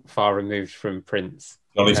far removed from Prince.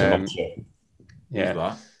 Johnny's a monster.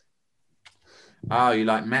 Yeah. Oh, you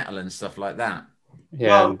like metal and stuff like that?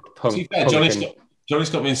 Yeah. Well, to be fair, Johnny's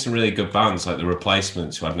got me in some really good bands like The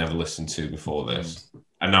Replacements, who I'd never listened to before this,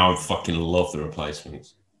 and now I fucking love The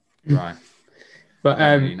Replacements. Right. But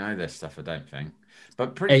I don't really know this stuff, I don't think.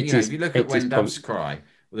 But Prince, if you look at When Doves Cry,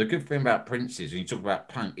 the good thing about Prince is, when you talk about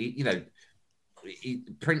punk,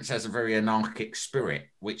 Prince has a very anarchic spirit,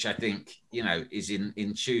 which I think, is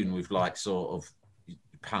in tune with sort of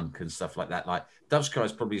punk and stuff like that. Like Doves Cry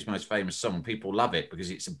is probably his most famous song. People love it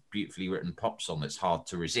because it's a beautifully written pop song that's hard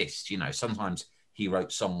to resist. Sometimes he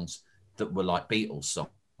wrote songs that were like Beatles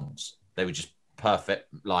songs. They were just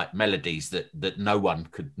perfect, melodies that no one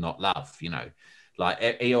could not love.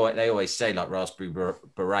 They always say Raspberry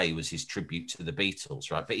Beret was his tribute to the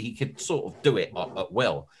Beatles, right? But he could sort of do it at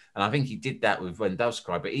will. And I think he did that with When Doves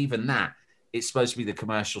Cry. But even that, it's supposed to be the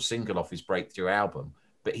commercial single off his breakthrough album.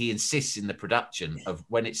 But he insists in the production of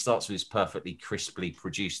when it starts with his perfectly crisply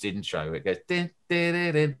produced intro, it goes, din, din,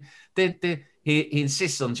 din, din, din, din. He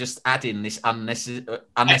insists on just adding this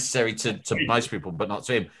unnecessary to most people, but not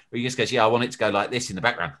to him. But he just goes, "Yeah, I want it to go like this in the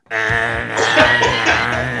background."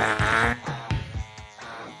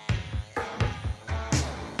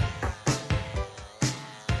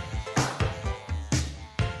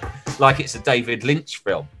 like it's a David Lynch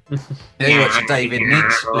film. You watch a David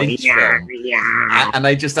Lynch film, and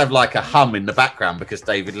they just have like a hum in the background because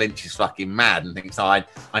David Lynch is fucking mad and thinks, I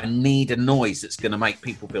need a noise that's going to make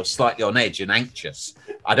people feel slightly on edge and anxious.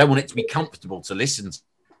 I don't want it to be comfortable to listen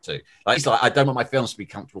to. Like, he's like, I don't want my films to be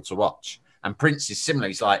comfortable to watch. And Prince is similar.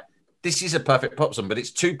 He's like, this is a perfect pop song, but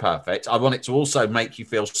it's too perfect. I want it to also make you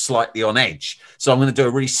feel slightly on edge. So I'm going to do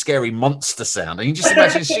a really scary monster sound. And you just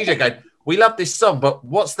imagine the studio going, we love this song, but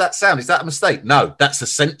what's that sound? Is that a mistake? No, that's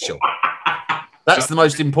essential. That's the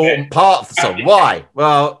most important part of the song. Why?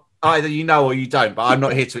 Well, either you know or you don't, but I'm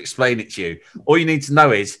not here to explain it to you. All you need to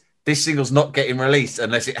know is this single's not getting released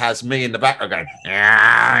unless it has me in the background going,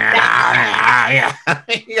 yeah.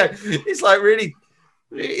 It's like really,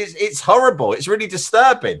 it's horrible. It's really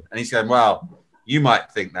disturbing. And he's going, well, you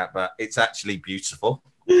might think that, but it's actually beautiful.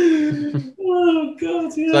 Oh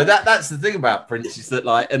God! Yeah. So that's the thing about Prince is that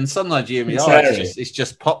like, and sometimes you hear me, it's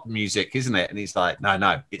just pop music, isn't it? And he's like,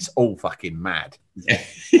 no, it's all fucking mad.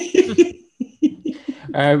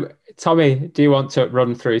 Tommy, do you want to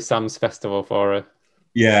run through Sam's festival for us?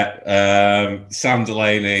 Yeah, Sam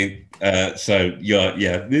Delaney. Right, Sam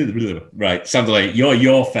Delaney.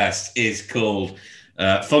 Your fest is called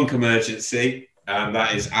Funk Emergency, and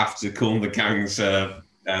that is after Kool and the Gang's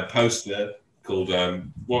poster. Called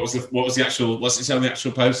what's it say on the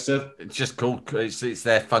actual poster? It's just called it's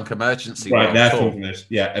their Funk Emergency. Right, their Funk Emergency.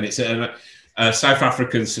 Yeah, and it's a South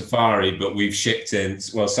African safari, but we've shipped in.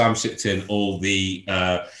 Well, Sam shipped in all the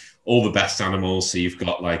best animals. So you've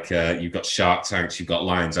got you've got shark tanks, you've got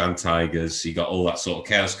lions and tigers. So you got all that sort of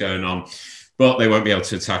chaos going on. But they won't be able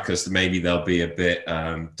to attack us. Maybe they'll be a bit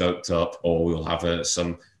doped up, or we'll have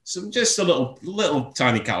some just a little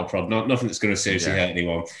tiny cattle prod, nothing that's going to seriously hurt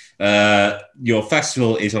anyone. Your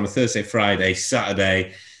festival is on a Thursday, Friday,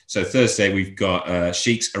 Saturday. So Thursday we've got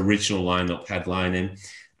Chic's original lineup headlining.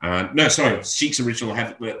 Chic's original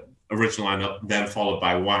lineup, then followed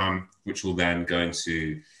by Wham, which will then go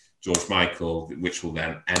into George Michael, which will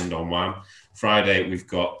then end on Wham. Friday we've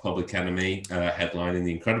got Public Enemy headlining,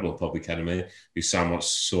 the incredible Public Enemy, who Sam once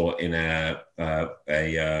saw in a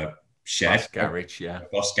shed,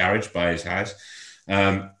 Boss Garage by his house,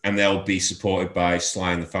 and they'll be supported by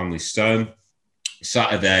Sly and the Family Stone.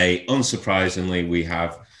 Saturday, unsurprisingly, we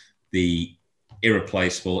have the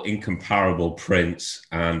irreplaceable, incomparable Prince,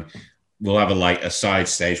 and we'll have a side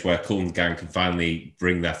stage where Kool and the Gang can finally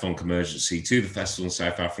bring their Funk Emergency to the festival in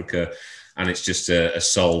South Africa, and it's just a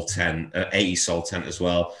soul tent, 80 soul tent as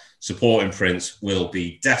well. Supporting Prince will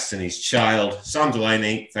be Destiny's Child. Sam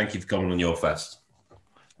Delaney, thank you for coming on your fest.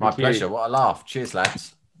 My pleasure. What a laugh. Cheers,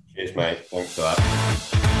 lads. Cheers, mate. Thanks for that.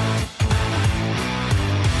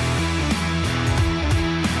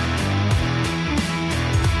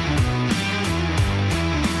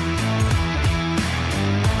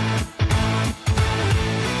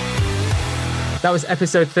 That was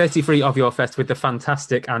episode 33 of Your Fest with the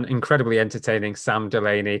fantastic and incredibly entertaining Sam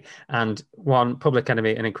Delaney, and one Public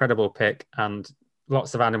Enemy, an incredible pick, and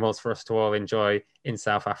lots of animals for us to all enjoy in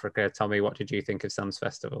South Africa. Tommy, what did you think of Sam's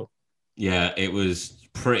festival? Yeah, it was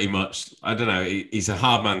pretty much, I don't know, he's a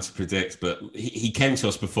hard man to predict, but he came to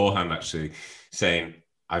us beforehand actually saying,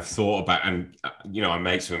 I've thought about, and I'm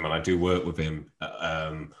mates with him and I do work with him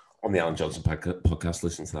on the Alan Johnson podcast,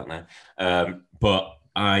 listen to that now.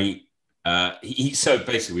 So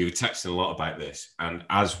basically we were texting a lot about this, and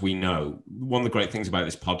as we know, one of the great things about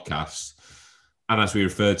this podcast, and as we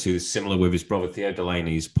referred to, is similar with his brother Theo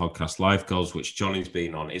Delaney's podcast Life Goals, which Johnny's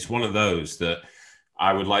been on. It's one of those that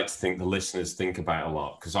I would like to think the listeners think about a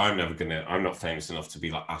lot, because I'm not famous enough to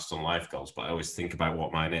be asked on Life Goals, but I always think about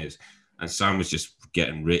what mine is. And Sam was just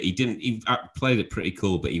getting he played it pretty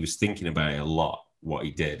cool, but he was thinking about it a lot, what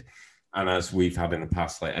he did. And as we've had in the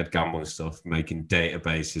past, like Ed Gamble and stuff, making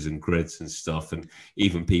databases and grids and stuff, and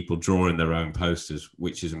even people drawing their own posters,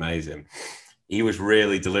 which is amazing. He was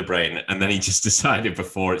really deliberating, and then he just decided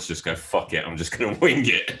before it's just go, fuck it, I'm just going to wing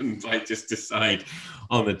it and just decide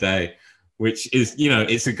on the day, which is,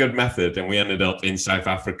 it's a good method. And we ended up in South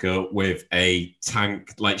Africa with a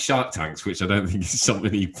tank, like shark tanks, which I don't think is something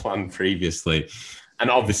he planned previously. And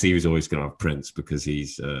obviously he was always going to have Prince because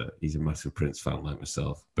he's a massive Prince fan like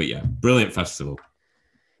myself. But yeah, brilliant festival.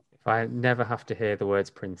 If I never have to hear the words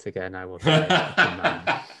Prince again, I will say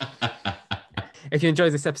If you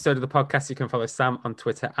enjoyed this episode of the podcast, you can follow Sam on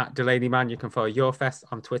Twitter at DelaneyMan. You can follow Your Fest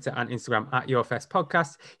on Twitter and Instagram at Your Fest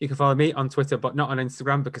Podcast. You can follow me on Twitter, but not on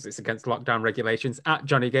Instagram because it's against lockdown regulations, at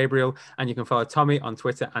Johnny Gabriel. And you can follow Tommy on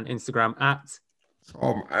Twitter and Instagram at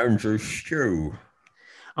Tom Andrew Stew.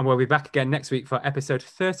 And we'll be back again next week for episode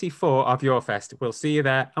 34 of Your Fest. We'll see you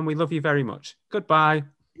there, and we love you very much. Goodbye.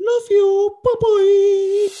 Love you. Bye-bye.